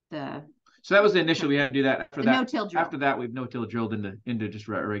 so that was the initial. We had to do that. No-till drill. After that, we've no-till drilled into just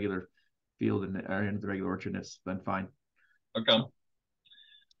a regular field and into the regular orchard, and it's been fine. Okay. So,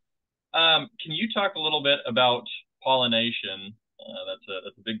 can you talk a little bit about pollination?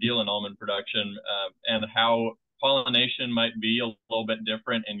 That's a big deal in almond production, and how pollination might be a little bit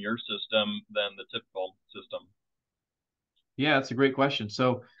different in your system than the typical system. Yeah, that's a great question.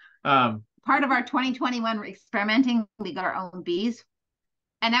 So, part of our 2021 experimenting, we got our own bees,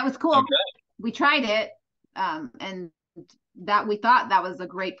 and that was cool. Okay. We tried it, and that we thought that was a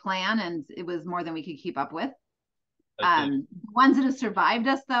great plan, and it was more than we could keep up with. The ones that have survived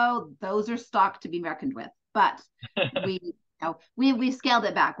us, though, those are stock to be reckoned with. But we scaled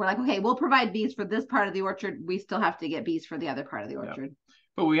it back. We're like, okay, we'll provide bees for this part of the orchard. We still have to get bees for the other part of the orchard. Yeah.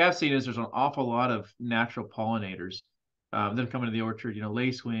 But what we have seen is there's an awful lot of natural pollinators that have come into the orchard.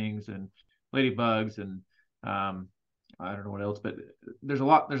 Lacewings and ladybugs and I don't know what else, but there's a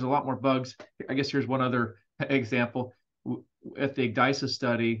lot more bugs. I guess here's one other example. At the Igdisa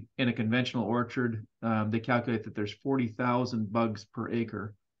study in a conventional orchard, they calculate that there's 40,000 bugs per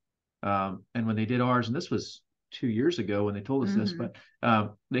acre. And when they did ours, and this was 2 years ago when they told us this, but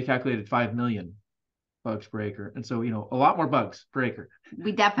they calculated 5 million bugs per acre. And so, a lot more bugs per acre.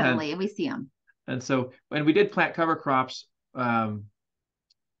 We definitely, we see them. And so, and we did plant cover crops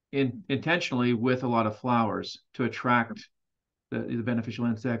intentionally with a lot of flowers to attract the beneficial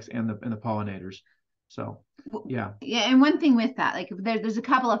insects and the pollinators. So, yeah. Yeah. And one thing with that, like there's a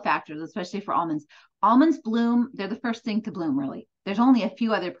couple of factors, especially for almonds. Almonds bloom, they're the first thing to bloom, really. There's only a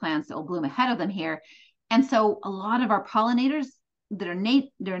few other plants that will bloom ahead of them here. And so a lot of our pollinators that are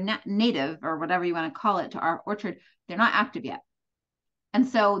they're not native, or whatever you want to call it, to our orchard, they're not active yet. And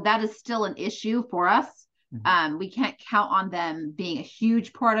so that is still an issue for us. Mm-hmm. We can't count on them being a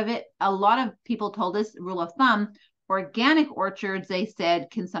huge part of it. A lot of people told us, rule of thumb, organic orchards, they said,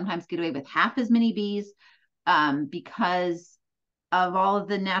 can sometimes get away with half as many bees because of all of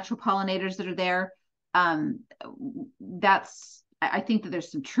the natural pollinators that are there. I think that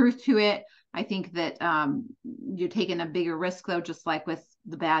there's some truth to it. I think that you're taking a bigger risk, though, just like with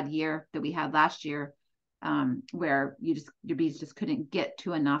the bad year that we had last year, where your bees just couldn't get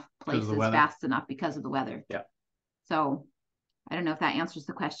to enough places fast enough because of the weather. Yeah. So I don't know if that answers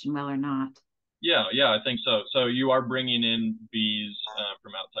the question well or not. Yeah, I think so. So you are bringing in bees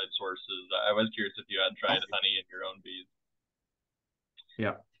from outside sources. I was curious if you had tried honey in your own bees.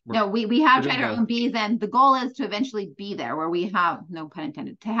 Yeah. No, we have tried our own bees, and the goal is to eventually be there where we have, no pun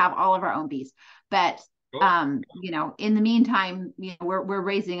intended, to have all of our own bees. But cool. In the meantime, we're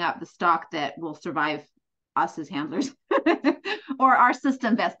raising up the stock that will survive us as handlers or our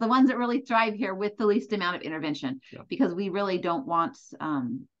system best, the ones that really thrive here with the least amount of intervention, because we really don't want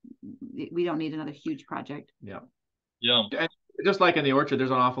we don't need another huge project. Yeah. And just like in the orchard,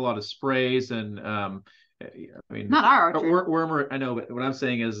 there's an awful lot of sprays and I mean, not our orchard. I know, but what I'm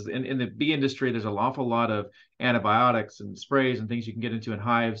saying is in the bee industry, there's an awful lot of antibiotics and sprays and things you can get into in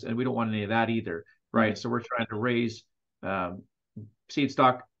hives, and we don't want any of that either, right? So we're trying to raise seed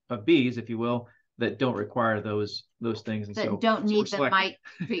stock of bees, if you will, that don't require those things, and that don't need the mite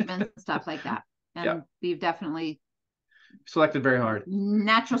treatment and stuff like that. And we've definitely selected very hard.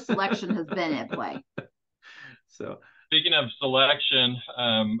 Natural selection has been at play. So. Speaking of selection,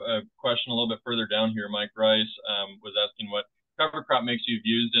 a question a little bit further down here, Mike Rice was asking what cover crop mix you've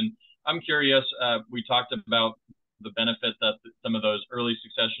used. And I'm curious, we talked about the benefit that some of those early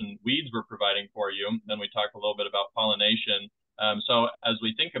succession weeds were providing for you. Then we talked a little bit about pollination. So as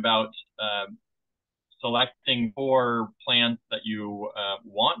we think about selecting for plants that you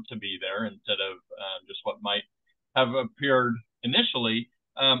want to be there instead of just what might have appeared initially,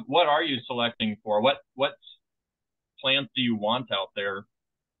 what are you selecting for? What plants do you want out there?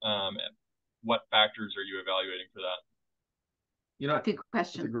 What factors are you evaluating for that? Good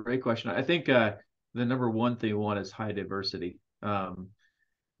question. That's a great question. I think the number one thing you want is high diversity,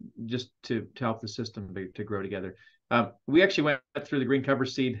 just to help the system to grow together. We actually went through the Green Cover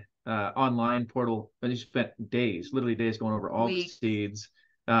Seed online portal, and you spent literally days going over all the seeds,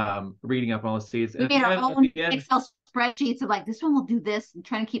 reading up all the seeds. We made our own Excel spreadsheets of like, this one will do this, and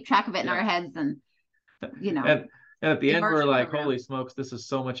trying to keep track of it in our heads, and And at the end, we're like, holy smokes, this is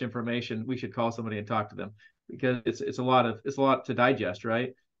so much information. We should call somebody and talk to them, because it's a lot to digest,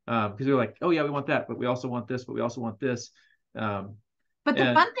 right? because they're like, oh yeah, we want that, but we also want this, but we also want this. But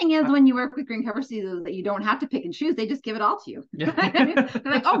the fun thing is when you work with green cover seeds is that you don't have to pick and choose. They just give it all to you. Yeah.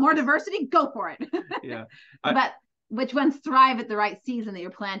 They're like, oh, more diversity, go for it. Yeah. But which ones thrive at the right season that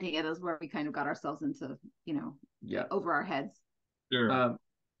you're planting it is where we kind of got ourselves into, over our heads. Sure.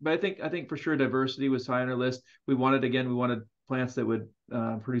 But I think for sure diversity was high on our list. We wanted plants that would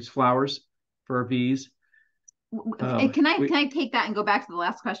produce flowers for our bees. Can I take that and go back to the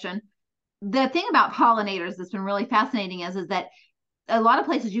last question? The thing about pollinators that's been really fascinating is that a lot of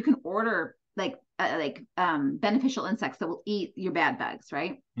places you can order beneficial insects that will eat your bad bugs,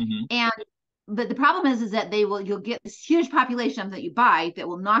 right? Mm-hmm. But the problem is that you'll get this huge population that you buy that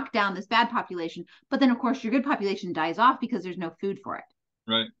will knock down this bad population, but then of course your good population dies off because there's no food for it.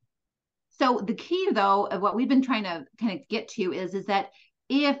 Right. So the key though of what we've been trying to kind of get to is that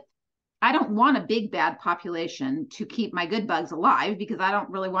if I don't want a big bad population to keep my good bugs alive, because I don't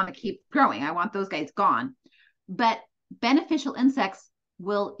really want to keep growing. I want those guys gone. But beneficial insects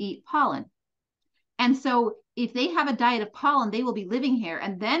will eat pollen. And so if they have a diet of pollen, they will be living here.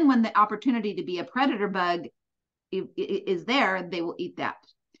 And then when the opportunity to be a predator bug is there, they will eat that.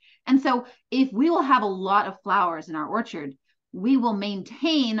 And so if we will have a lot of flowers in our orchard, we will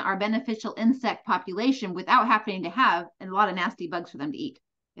maintain our beneficial insect population without having to have a lot of nasty bugs for them to eat.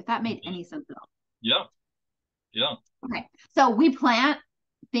 If that made any sense at all. Yeah. Yeah. Okay. So we plant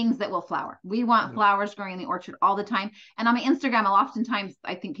things that will flower. We want flowers growing in the orchard all the time. And on my Instagram, oftentimes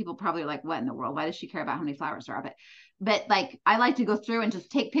I think people probably are like, what in the world? Why does she care about how many flowers there are? But like, I like to go through and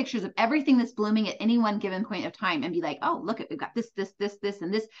just take pictures of everything that's blooming at any one given point of time and be like, oh, look, we've got this,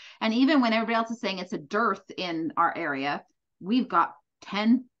 and this. And even when everybody else is saying it's a dearth in our area, we've got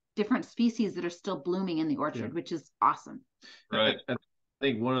 10 different species that are still blooming in the orchard, which is awesome. Right. I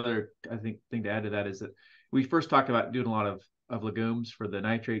think one other thing to add to that is that we first talked about doing a lot of legumes for the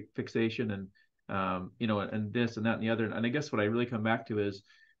nitrate fixation and and this and that and the other. And I guess what I really come back to is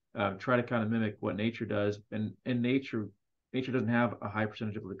try to kind of mimic what nature does. And in nature doesn't have a high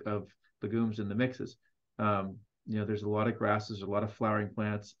percentage of legumes in the mixes. There's a lot of grasses, a lot of flowering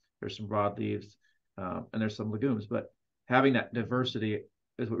plants, there's some broadleaves, and there's some legumes. But having that diversity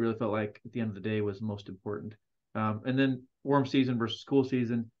is what really felt like at the end of the day was most important. And then warm season versus cool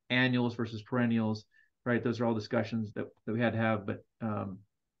season, annuals versus perennials, right? Those are all discussions that we had to have, but kind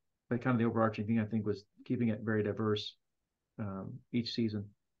of the overarching thing I think was keeping it very diverse each season.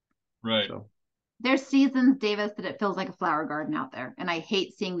 Right. So there's seasons, Davis, that it feels like a flower garden out there, and I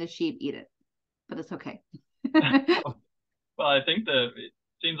hate seeing the sheep eat it, but it's okay. Well, I think it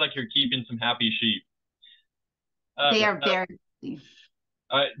seems like you're keeping some happy sheep. They are very.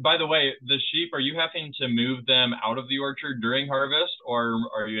 By the way, the sheep, are you having to move them out of the orchard during harvest, or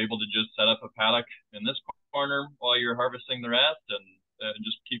are you able to just set up a paddock in this corner while you're harvesting the rest and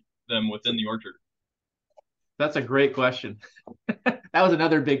just keep them within the orchard? That's a great question. That was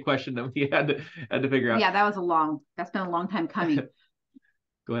another big question that we had to figure out. Yeah, that's been a long time coming.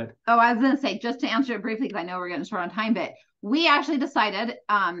 Go ahead. Oh, I was going to say, just to answer it briefly, because I know we're getting short on time, but we actually decided,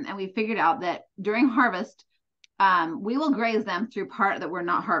 and we figured out that during harvest, we will graze them through part that we're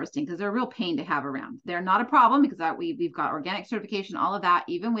not harvesting because they're a real pain to have around. They're not a problem because we've got organic certification, all of that,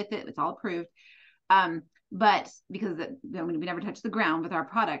 even with it, it's all approved. But because we never touch the ground with our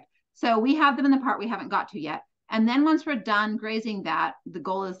product. So we have them in the part we haven't got to yet. And then once we're done grazing that, the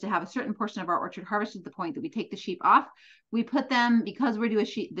goal is to have a certain portion of our orchard harvested to the point that we take the sheep off. We put them, because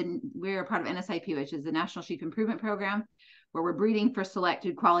we're part of NSIP, which is the National Sheep Improvement Program, where we're breeding for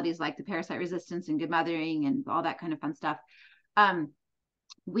selected qualities like the parasite resistance and good mothering and all that kind of fun stuff.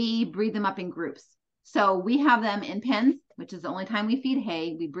 We breed them up in groups. So we have them in pens, which is the only time we feed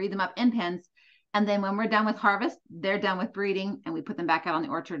hay. We breed them up in pens. And then when we're done with harvest, they're done with breeding and we put them back out on the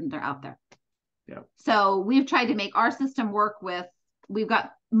orchard and they're out there. Yeah. So we've tried to make our system work we've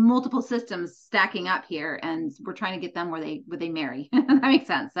got multiple systems stacking up here and we're trying to get them where they marry. That makes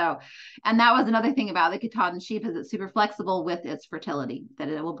sense. So, and that was another thing about the Katahdin sheep is it's super flexible with its fertility, that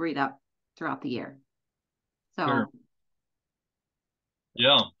it will breed up throughout the year. So sure.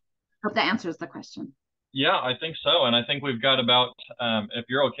 Yeah. Hope that answers the question. Yeah, I think so. And I think we've got about, if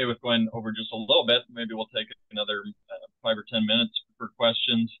you're okay with going over just a little bit, maybe we'll take another 5 or 10 minutes for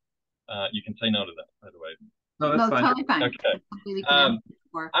questions. You can say no to that, by the way. No, that's fine. Totally fine. Okay.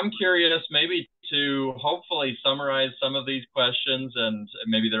 I'm curious maybe to hopefully summarize some of these questions, and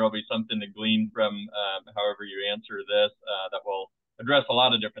maybe there will be something to glean from however you answer this that will address a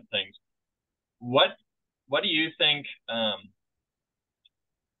lot of different things. What do you think,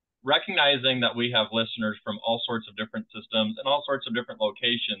 recognizing that we have listeners from all sorts of different systems and all sorts of different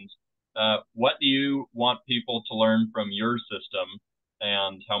locations, what do you want people to learn from your system?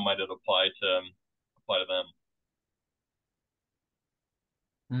 and how might it apply to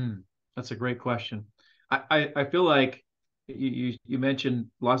them? That's a great question. I feel like you mentioned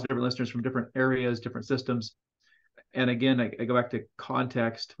lots of different listeners from different areas, different systems. And again, I go back to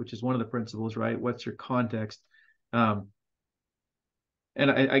context, which is one of the principles, right? What's your context? And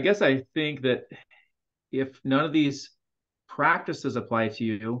I guess I think that if none of these practices apply to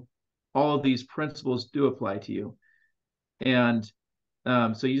you, all of these principles do apply to you. And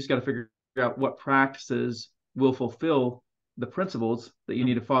so you just got to figure out what practices will fulfill the principles that you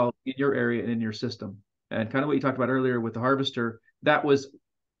need to follow in your area and in your system. And kind of what you talked about earlier with the harvester, that was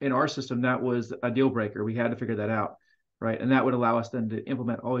in our system, that was a deal breaker. We had to figure that out, right? And that would allow us then to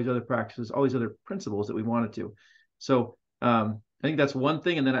implement all these other practices, all these other principles that we wanted to. So I think that's one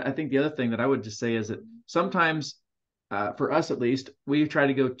thing. And then I think the other thing that I would just say is that sometimes, for us at least, we try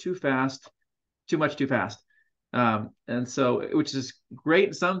to go too fast, too much too fast. And so, which is great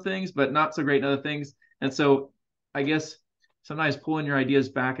in some things, but not so great in other things. And so I guess sometimes pulling your ideas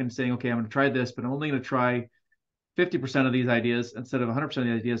back and saying, okay, I'm going to try this, but I'm only going to try 50% of these ideas instead of 100% of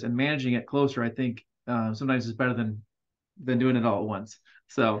the ideas, and managing it closer, I think sometimes is better than doing it all at once.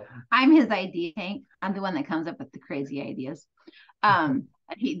 So I'm his idea tank. I'm the one that comes up with the crazy ideas. So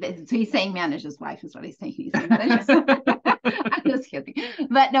he's saying manage his wife is what he's saying. He's saying I'm just kidding.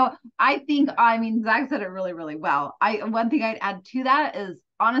 But no, I mean, Zach said it really, really well. One thing I'd add to that is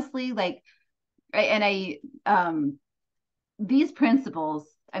honestly, like, these principles,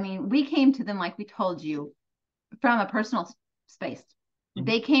 I mean, we came to them, like we told you, from a personal space. Mm-hmm.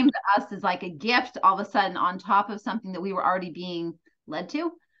 They came to us as like a gift all of a sudden on top of something that we were already being led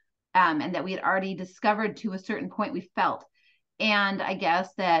to, and that we had already discovered to a certain point we felt. And I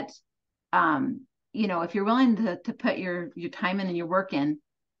guess that, if you're willing to put your time in and your work in,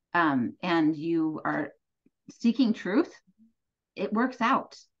 and you are seeking truth, it works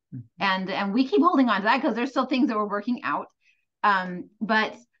out. Mm-hmm. And we keep holding on to that because there's still things that we're working out.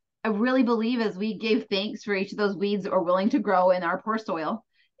 But I really believe as we gave thanks for each of those weeds that were willing to grow in our poor soil,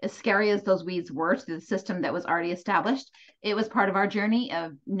 as scary as those weeds were to the system that was already established, it was part of our journey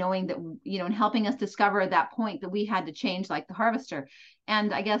of knowing that, and helping us discover at that point that we had to change like the harvester.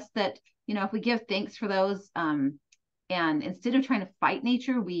 And I guess that, if we give thanks for those, and instead of trying to fight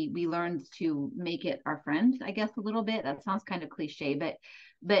nature, we learned to make it our friend, I guess, a little bit. That sounds kind of cliche,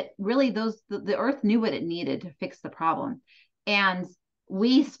 but really the earth knew what it needed to fix the problem. And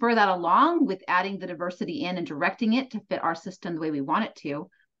we spur that along with adding the diversity in and directing it to fit our system the way we want it to,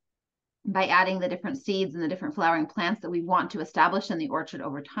 by adding the different seeds and the different flowering plants that we want to establish in the orchard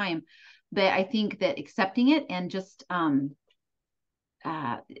over time. But I think that accepting it and just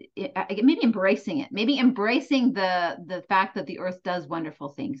maybe embracing the fact that the earth does wonderful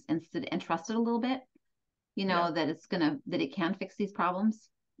things, and trust it a little bit, that it can fix these problems.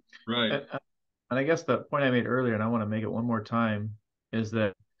 Right. And I guess the point I made earlier, and I want to make it one more time, is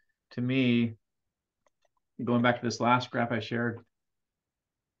that to me, going back to this last graph I shared,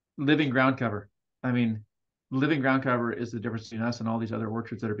 living ground cover. I mean, living ground cover is the difference between us and all these other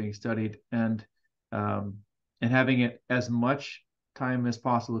orchards that are being studied, and having it as much time as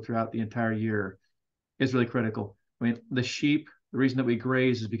possible throughout the entire year is really critical. I mean, the sheep, the reason that we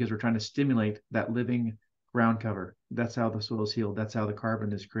graze is because we're trying to stimulate that living ground cover. That's how the soil is healed. That's how the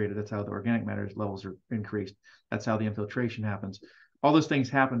carbon is created. That's how the organic matter levels are increased. That's how the infiltration happens. All those things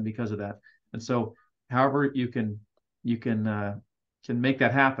happen because of that. And so, however you can make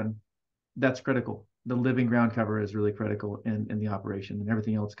that happen, that's critical. The living ground cover is really critical in the operation, and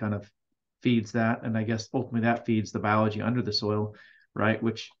everything else kind of feeds that. And I guess ultimately that feeds the biology under the soil, right?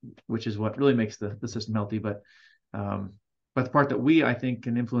 Which is what really makes the system healthy. But the part that I think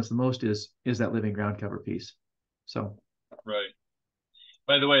can influence the most is that living ground cover piece. So. Right.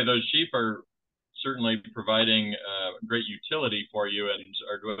 By the way, those sheep are certainly providing great utility for you and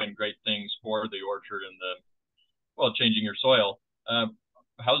are doing great things for the orchard and changing your soil.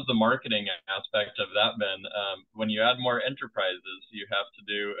 How's the marketing aspect of that been? When you add more enterprises, you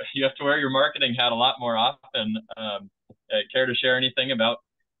have to wear your marketing hat a lot more often. Care to share anything about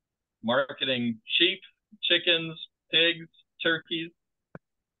marketing sheep, chickens, pigs, turkeys?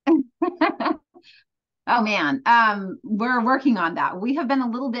 Oh man, we're working on that. We have been a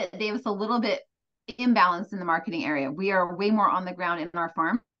little bit imbalanced in the marketing area. We are way more on the ground in our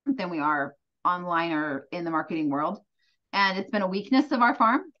farm than we are online or in the marketing world. And it's been a weakness of our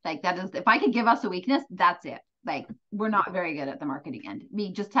farm. Like, that is, if I could give us a weakness, that's it. Like, we're not very good at the marketing end.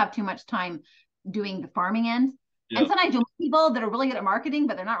 We just have too much time doing the farming end. Yep. And sometimes you'll meet people that are really good at marketing,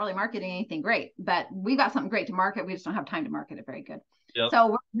 but they're not really marketing anything great. But we've got something great to market. We just don't have time to market it very good. Yep.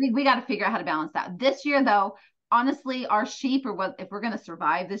 So we got to figure out how to balance that. This year, though, honestly, our sheep are what, if we're going to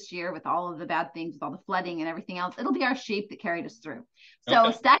survive this year with all of the bad things, with all the flooding and everything else, it'll be our sheep that carried us through.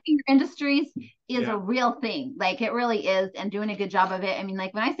 So stacking your industries is a real thing. Like it really is, and doing a good job of it. I mean,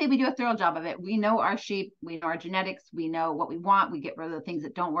 like when I say we do a thorough job of it, we know our sheep, we know our genetics, we know what we want, we get rid of the things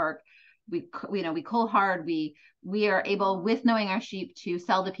that don't work. We cull hard. We are able, with knowing our sheep, to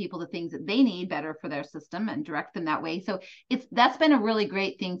sell to people the things that they need better for their system and direct them that way. So that's been a really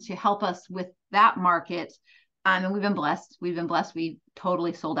great thing to help us with that market. And we've been blessed. We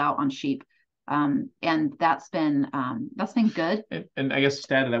totally sold out on sheep. And that's been good. And I guess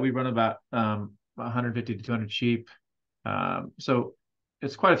to add to that, we run about 150 to 200 sheep. So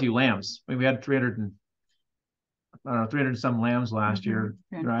it's quite a few lambs. I mean, we had 300 and some lambs last year,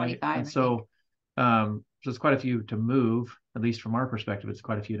 right? And so it's quite a few to move, at least from our perspective. It's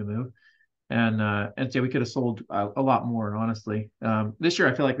quite a few to move. And so we could have sold a lot more, honestly. This year,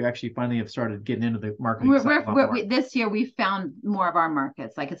 I feel like we actually finally have started getting into the marketing. This year, we found more of our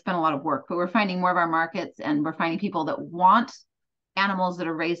markets. Like it's been a lot of work, but we're finding more of our markets, and we're finding people that want animals that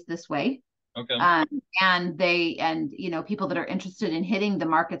are raised this way. Okay. And people that are interested in hitting the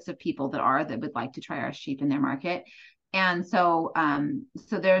markets of people that would like to try our sheep in their market. And so,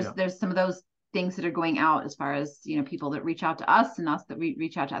 there's some of those things that are going out as far as, people that reach out to us and us that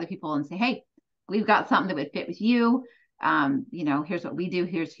reach out to other people and say, hey, we've got something that would fit with you. Here's what we do.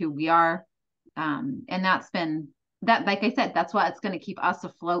 Here's who we are. And that's been that, like I said, that's what it's going to keep us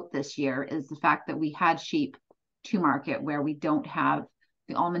afloat this year, is the fact that we had sheep to market where we don't have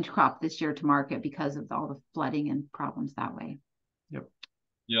the almond crop this year to market because of all the flooding and problems that way. Yep.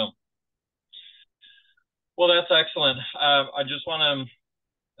 Yeah. Well, that's excellent. I just want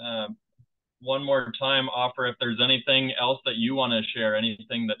to one more time offer if there's anything else that you want to share,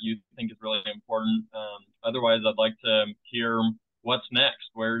 anything that you think is really important. Otherwise, I'd like to hear what's next.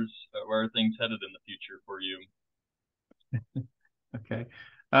 Where are things headed in the future for you? Okay.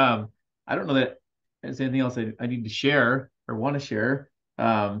 I don't know that there's anything else I need to share or want to share.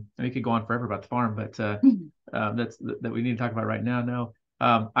 We could go on forever about the farm, but that we need to talk about right now. No.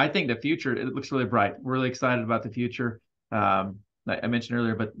 I think the future, it looks really bright. We're really excited about the future. I mentioned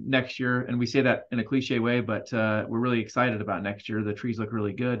earlier, but next year, and we say that in a cliche way, but we're really excited about next year. The trees look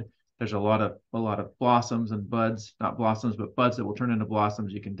really good. There's a lot of blossoms and buds, not blossoms, but buds that will turn into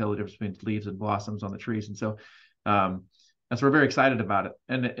blossoms. You can tell the difference between leaves and blossoms on the trees. And so we're very excited about it.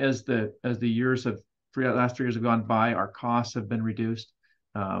 And as the last 3 years have gone by, our costs have been reduced.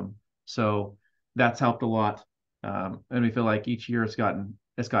 So that's helped a lot. And we feel like each year it's gotten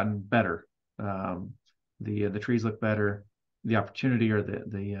better. The trees look better. The opportunity or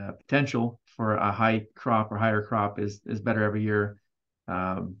the potential for a high crop or higher crop is better every year.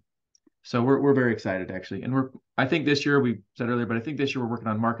 So we're very excited, actually. And I think this year, we said earlier, but I think this year we're working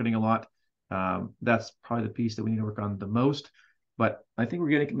on marketing a lot. That's probably the piece that we need to work on the most. But I think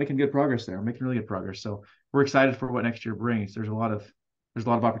we're making good progress there. We're making really good progress. So we're excited for what next year brings. There's a lot of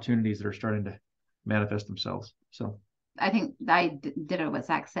opportunities that are starting to manifest themselves. So I think I did what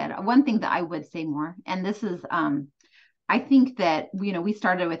Zach said. One thing that I would say more, and this is I think that, we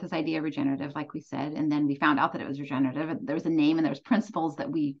started with this idea of regenerative, like we said, and then we found out that it was regenerative. There was a name and there was principles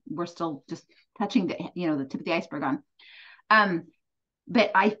that we were still just touching the tip of the iceberg on.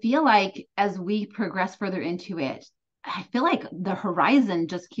 But I feel like as we progress further into it, I feel like the horizon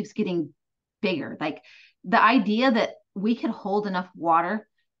just keeps getting bigger. Like the idea that we could hold enough water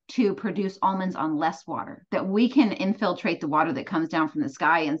to produce almonds on less water, that we can infiltrate the water that comes down from the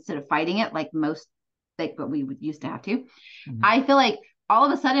sky instead of fighting it like what we would used to have to. Mm-hmm. I feel like all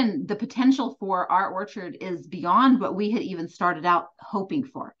of a sudden the potential for our orchard is beyond what we had even started out hoping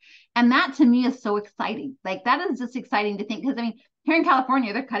for. And that to me is so exciting. Like that is just exciting to think, because here in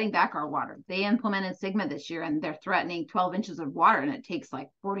California, they're cutting back our water. They implemented Sigma this year and they're threatening 12 inches of water, and it takes like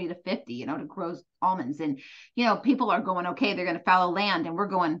 40 to 50, to grow almonds. And, people are going, okay, they're going to fallow land, and we're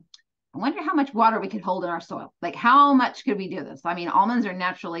going, I wonder how much water we could hold in our soil. Like how much could we do this? Almonds are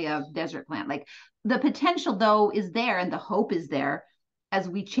naturally a desert plant. Like the potential though is there, and the hope is there. As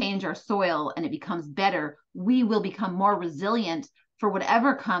we change our soil and it becomes better, we will become more resilient for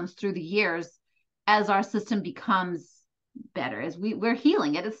whatever comes through the years as our system becomes better, as we're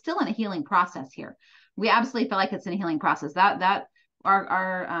healing it. It's still in a healing process here. We absolutely feel like it's in a healing process. That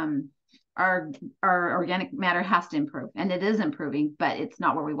our organic matter has to improve, and it is improving, but it's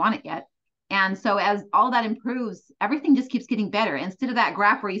not where we want it yet. And so as all that improves, everything just keeps getting better. Instead of that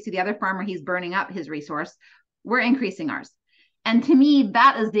graph where you see the other farmer, he's burning up his resource, we're increasing ours. And to me,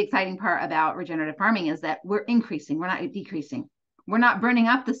 that is the exciting part about regenerative farming, is that we're increasing, we're not decreasing. We're not burning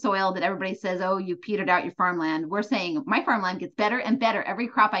up the soil that everybody says, oh, you petered out your farmland. We're saying my farmland gets better and better every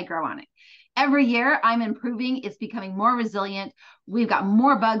crop I grow on it. every year I'm improving. It's becoming more resilient. We've got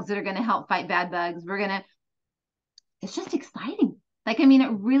more bugs that are going to help fight bad bugs. It's just exciting. Like, I mean,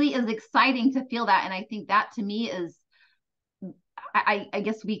 it really is exciting to feel that. And I think that to me is, I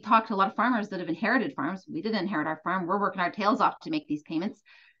guess we talked to a lot of farmers that have inherited farms. We didn't inherit our farm. We're working our tails off to make these payments,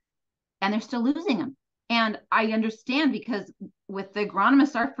 and they're still losing them. And I understand, because with the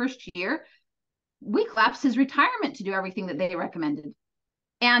agronomist our first year, we collapsed his retirement to do everything that they recommended.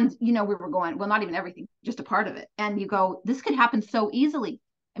 And, we were going, well, not even everything, just a part of it. And you go, this could happen so easily.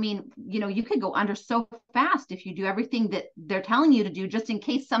 I mean, you could go under so fast if you do everything that they're telling you to do, just in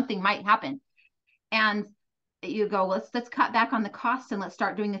case something might happen. And you go, let's cut back on the costs, and let's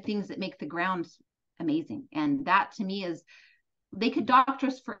start doing the things that make the ground amazing. And that to me is, they could doctor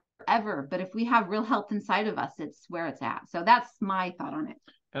us forever, but if we have real health inside of us, it's where it's at. So that's my thought on it.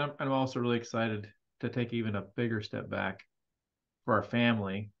 And I'm also really excited to take even a bigger step back for our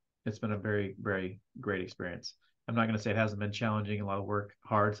family. It's been a very, very great experience. I'm not going to say it hasn't been challenging, a lot of work,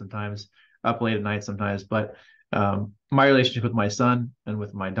 hard sometimes, up late at night sometimes, but my relationship with my son and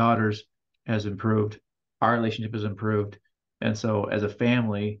with my daughters has improved. Our relationship has improved. And so as a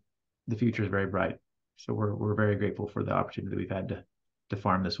family, the future is very bright. So we're very grateful for the opportunity that we've had to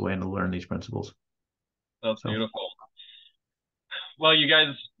farm this way and to learn these principles. That's beautiful. Well, you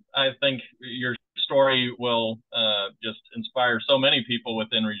guys, I think your story will just inspire so many people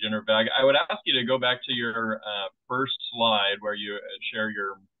within Regenerative Ag. I would ask you to go back to your first slide where you share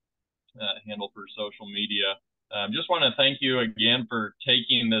your handle for social media. Just want to thank you again for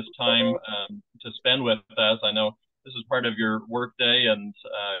taking this time to spend with us. I know this is part of your work day, and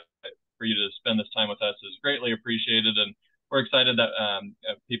for you to spend this time with us is greatly appreciated. And we're excited that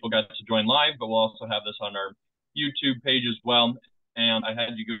people got to join live, but we'll also have this on our YouTube page as well. And I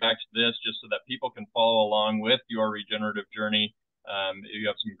had you go back to this just so that people can follow along with your regenerative journey. You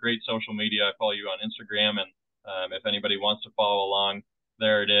have some great social media. I follow you on Instagram, and if anybody wants to follow along,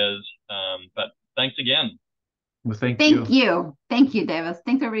 there it is. But thanks again. Well, thank you. Thank you, Davis.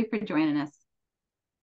 Thanks everybody for joining us.